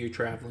guys do your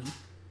traveling.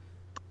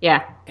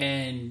 Yeah.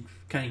 And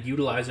kind of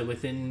utilize it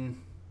within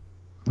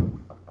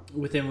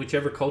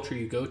whichever culture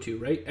you go to,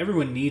 right?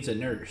 Everyone needs a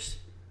nurse.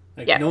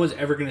 No one's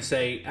ever going to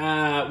say,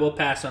 we'll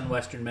pass on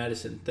Western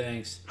medicine,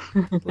 thanks.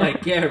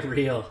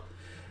 Real.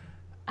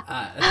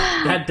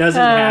 That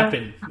doesn't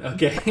happen,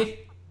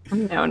 okay?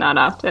 No, not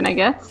often, I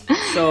guess.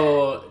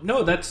 So,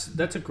 no,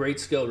 that's a great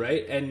skill,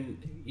 right?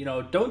 And,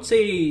 don't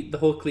say the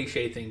whole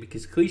cliche thing,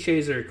 because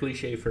cliches are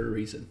cliche for a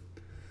reason.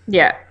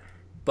 Yeah.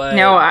 But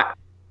no,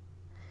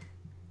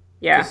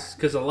 yeah.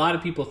 Because a lot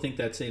of people think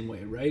that same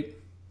way, right?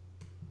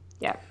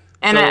 Yeah.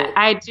 And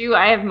so,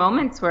 I have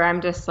moments where I'm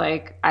just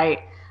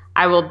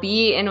I will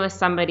be in with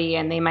somebody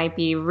and they might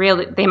be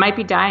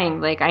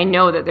dying. I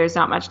know that there's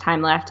not much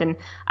time left. And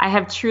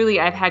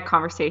I've had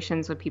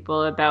conversations with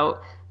people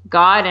about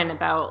God and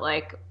about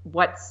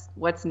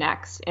what's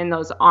next in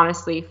those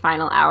honestly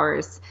final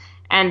hours.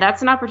 And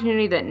that's an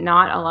opportunity that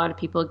not a lot of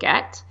people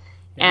get.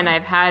 Yeah. And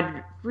I've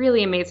had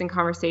really amazing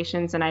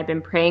conversations, and I've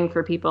been praying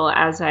for people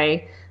as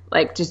I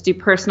just do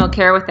personal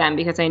care with them,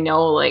 because I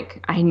know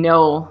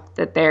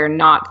that they're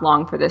not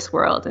long for this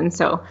world. And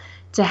so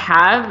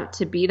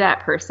to be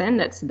that person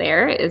that's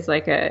there is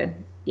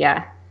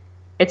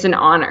it's an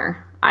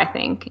honor, I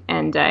think.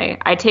 And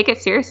I take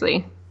it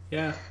seriously.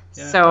 Yeah.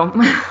 So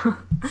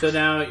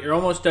now you're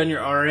almost done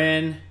your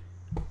RN.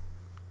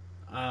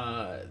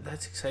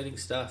 That's exciting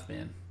stuff,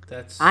 man.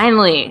 That's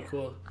finally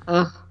cool.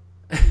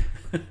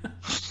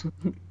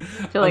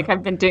 I feel like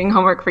I've been doing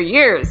homework for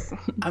years.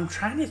 I'm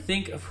trying to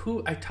think of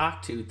who I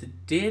talked to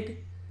that did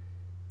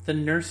the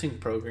nursing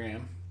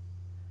program,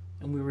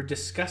 and we were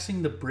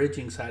discussing the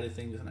bridging side of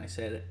things, and I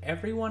said,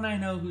 everyone I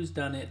know who's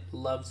done it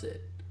loves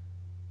it.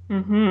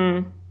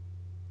 Mm-hmm.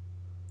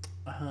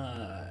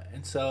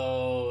 And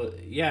so,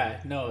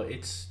 yeah, no,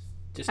 it's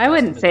just... I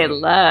wouldn't say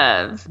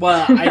love.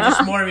 Well, I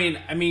just more mean,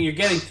 you're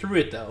getting through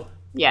it, though.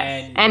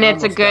 Yes, and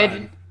it's a good...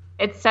 Done.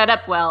 It's set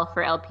up well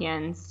for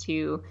LPNs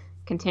to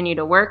continue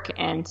to work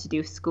and to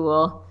do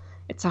school.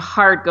 It's a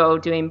hard go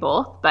doing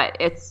both, but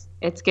it's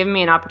given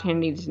me an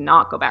opportunity to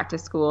not go back to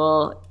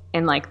school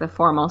in like the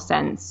formal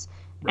sense,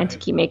 right, and to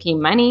keep making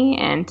money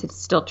and to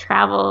still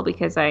travel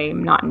because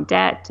I'm not in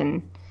debt.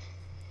 And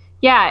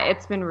yeah,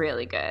 it's been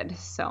really good.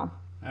 So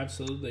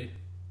absolutely.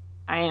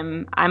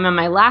 I'm in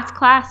my last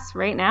class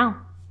right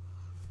now.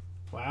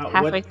 Wow.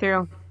 Halfway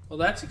through. Well,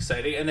 that's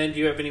exciting. And then do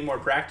you have any more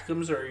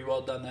practicums, or are you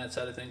all done that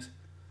side of things?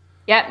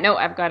 Yeah, no,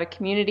 I've got a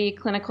community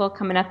clinical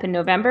coming up in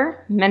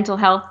November, mental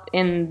health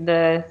in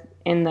the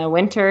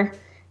winter,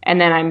 and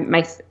then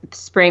my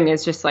spring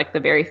is just like the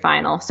very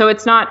final. So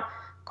it's not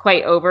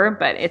quite over,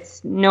 but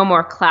it's no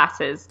more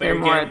classes. But they're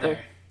more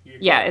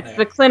it's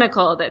the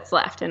clinical that's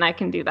left, and I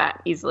can do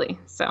that easily.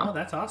 So oh,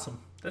 that's awesome.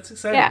 That's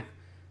exciting. Yeah.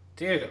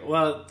 Dude,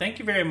 well, thank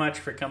you very much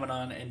for coming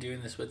on and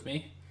doing this with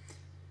me.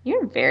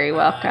 You're very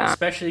welcome.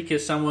 Especially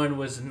because someone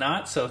was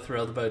not so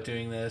thrilled about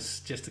doing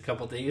this just a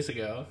couple days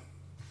ago.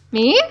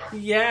 Me?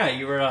 Yeah,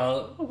 you were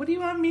all, oh, what do you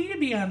want me to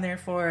be on there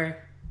for?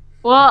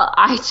 Well,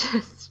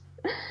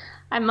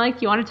 I'm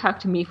like, you want to talk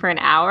to me for an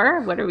hour?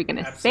 What are we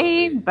going to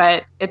say?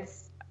 But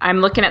I'm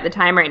looking at the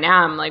time right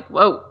now. I'm like,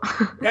 whoa.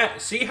 Yeah,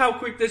 see how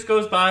quick this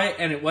goes by?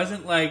 And it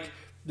wasn't like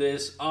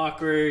this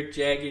awkward,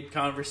 jagged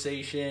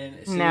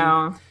conversation. See,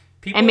 no.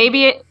 And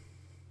maybe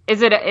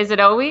is it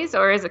always,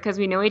 or is it because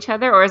we know each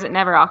other, or is it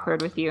never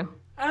awkward with you?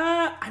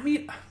 I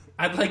mean,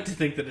 I'd like to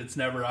think that it's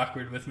never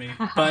awkward with me,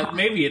 but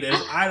maybe it is.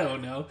 I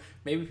don't know.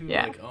 Maybe people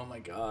are like, oh my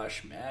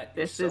gosh, Matt,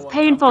 this is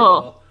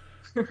painful.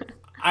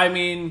 I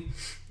mean,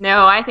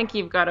 no, I think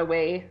you've got a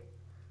way.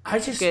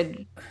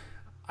 Good.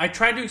 I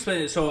tried to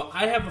explain it. So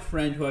I have a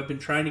friend who I've been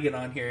trying to get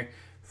on here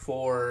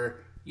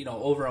for,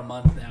 over a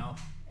month now.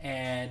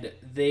 And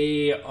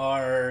they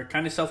are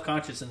kind of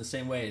self-conscious in the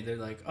same way. They're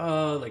like,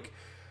 oh, like,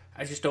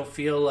 I just don't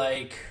feel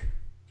like,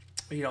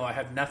 I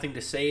have nothing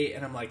to say.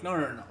 And I'm like,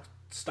 no.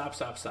 Stop.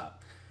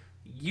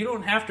 You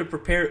don't have to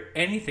prepare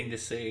anything to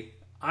say.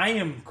 I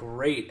am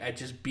great at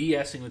just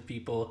BSing with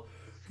people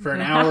for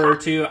an hour or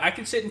two. I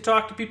can sit and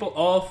talk to people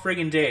all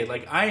friggin' day.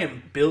 Like, I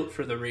am built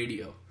for the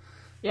radio.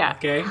 Yeah.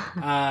 Okay?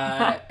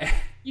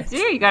 You do.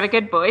 You got a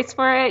good voice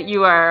for it.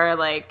 You are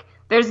like...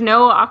 There's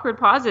no awkward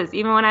pauses,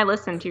 even when I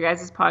listen to you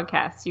guys'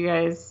 podcasts. You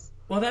guys...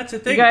 Well, that's the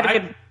thing.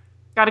 You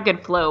got a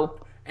good flow.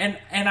 And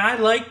I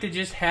like to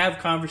just have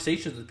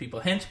conversations with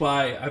people. Hence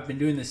why I've been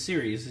doing this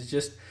series, is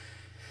just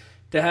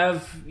to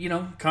have,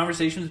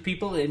 conversations with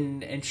people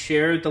and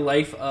share the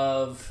life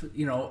of,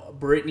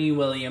 Brittany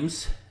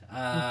Williams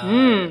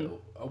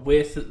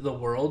with the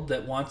world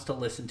that wants to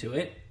listen to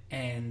it.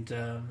 And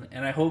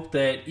I hope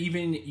that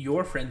even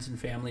your friends and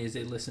family, as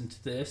they listen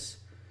to this,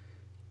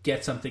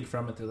 get something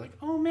from it. They're like,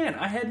 oh man,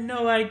 I had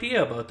no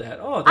idea about that.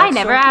 Oh, that's I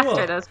never so asked cool.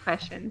 her those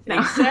questions. No.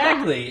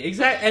 Exactly.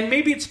 And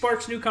maybe it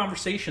sparks new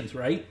conversations,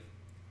 right?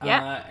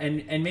 Yeah.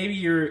 And maybe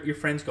your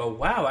friends go,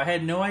 wow, I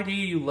had no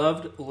idea you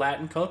loved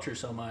Latin culture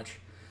so much.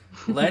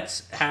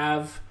 Let's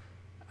have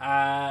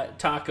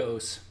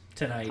tacos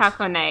tonight.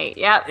 Taco night.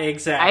 Yep.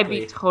 Exactly. I'd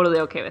be totally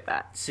okay with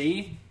that.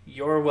 See?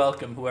 You're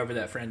welcome, whoever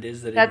that friend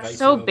is that That's invites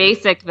so you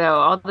basic, though.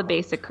 All the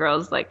basic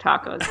girls like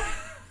tacos.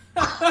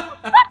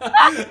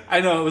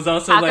 I know, it was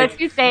also Taco like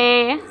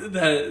Tuesday.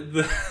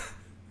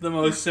 the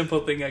most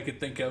simple thing I could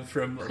think of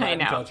from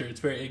Latin culture.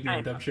 It's very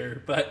ignorant, I'm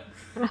sure. But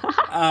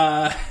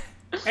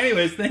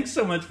anyways, thanks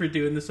so much for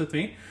doing this with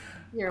me.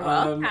 You're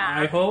welcome.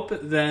 I hope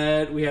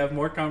that we have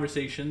more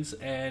conversations.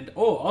 And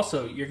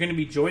also, you're going to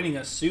be joining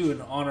us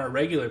soon on our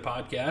regular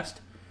podcast.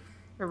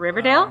 For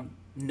Riverdale?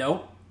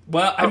 Nope.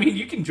 Well, I mean,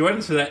 you can join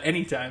us for that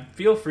anytime.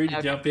 Feel free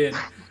to jump in.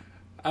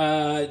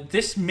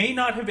 This may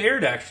not have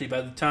aired, actually,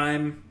 by the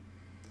time...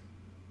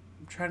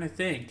 I'm trying to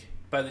think.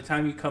 By the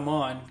time you come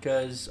on,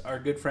 because our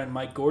good friend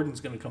Mike Gordon's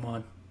going to come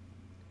on.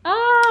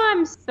 Oh,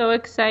 I'm so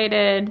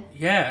excited.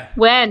 Yeah.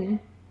 When?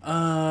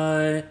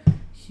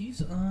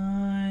 He's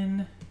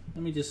on...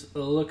 Let me just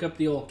look up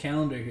the old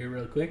calendar here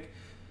real quick.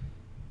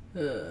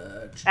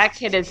 That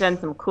kid has done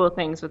some cool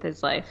things with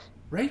his life.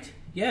 Right?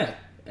 Yeah.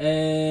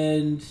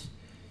 And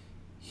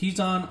he's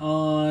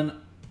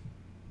on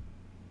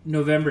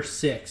November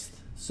 6th.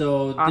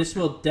 So awesome. This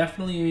will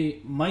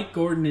definitely... Mike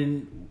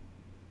Gordon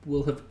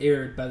will have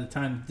aired by the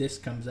time this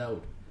comes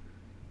out.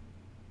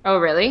 Oh,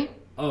 really?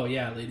 Oh,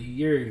 yeah, lady.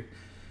 You're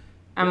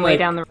I'm way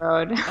down the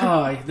road.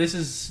 Oh, this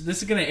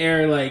is going to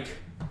air, like,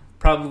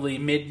 probably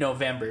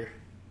mid-November.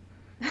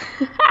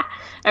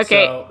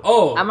 Okay.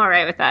 So, I'm all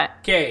right with that.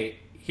 Okay,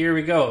 here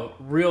we go.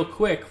 Real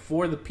quick,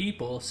 for the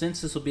people,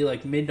 since this will be,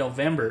 like,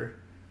 mid-November,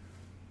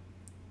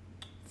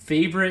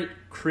 favorite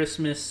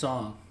Christmas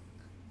song?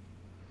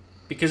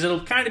 Because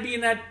it'll kind of be in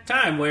that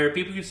time where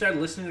people can start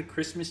listening to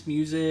Christmas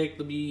music.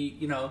 They'll be,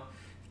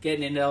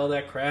 getting into all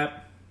that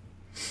crap.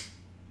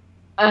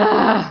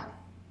 I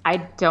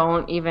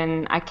can't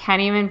even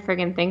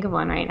friggin' think of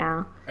one right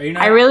now. Are you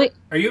not?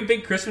 Are you a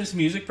big Christmas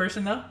music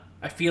person though?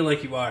 I feel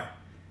like you are.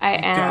 I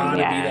am. Gotta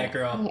be that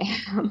girl. I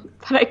am,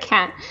 but I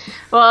can't.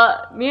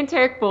 Well, me and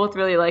Tarek both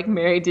really like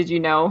Mary Did You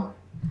Know?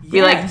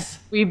 Yes.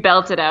 We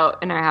belt it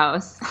out in our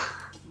house.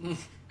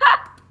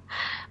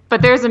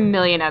 But there's a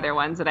million other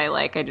ones that I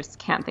like. I just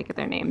can't think of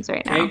their names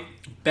right now.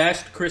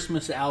 Best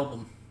Christmas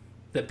album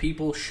that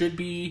people should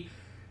be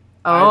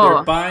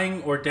either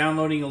buying or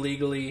downloading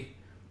illegally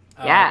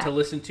to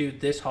listen to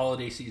this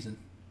holiday season.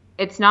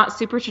 It's not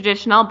super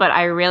traditional, but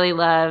I really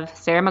love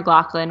Sarah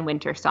McLachlan,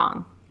 Winter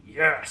Song.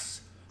 Yes.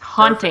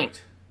 Haunting.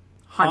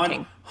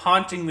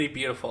 Hauntingly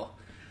beautiful.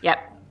 Yep.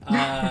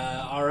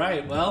 All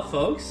right. Well,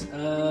 folks,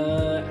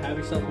 have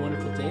yourself a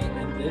wonderful day.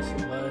 And this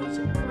was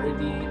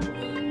Brittany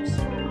Williams.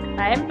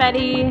 Bye,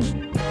 everybody.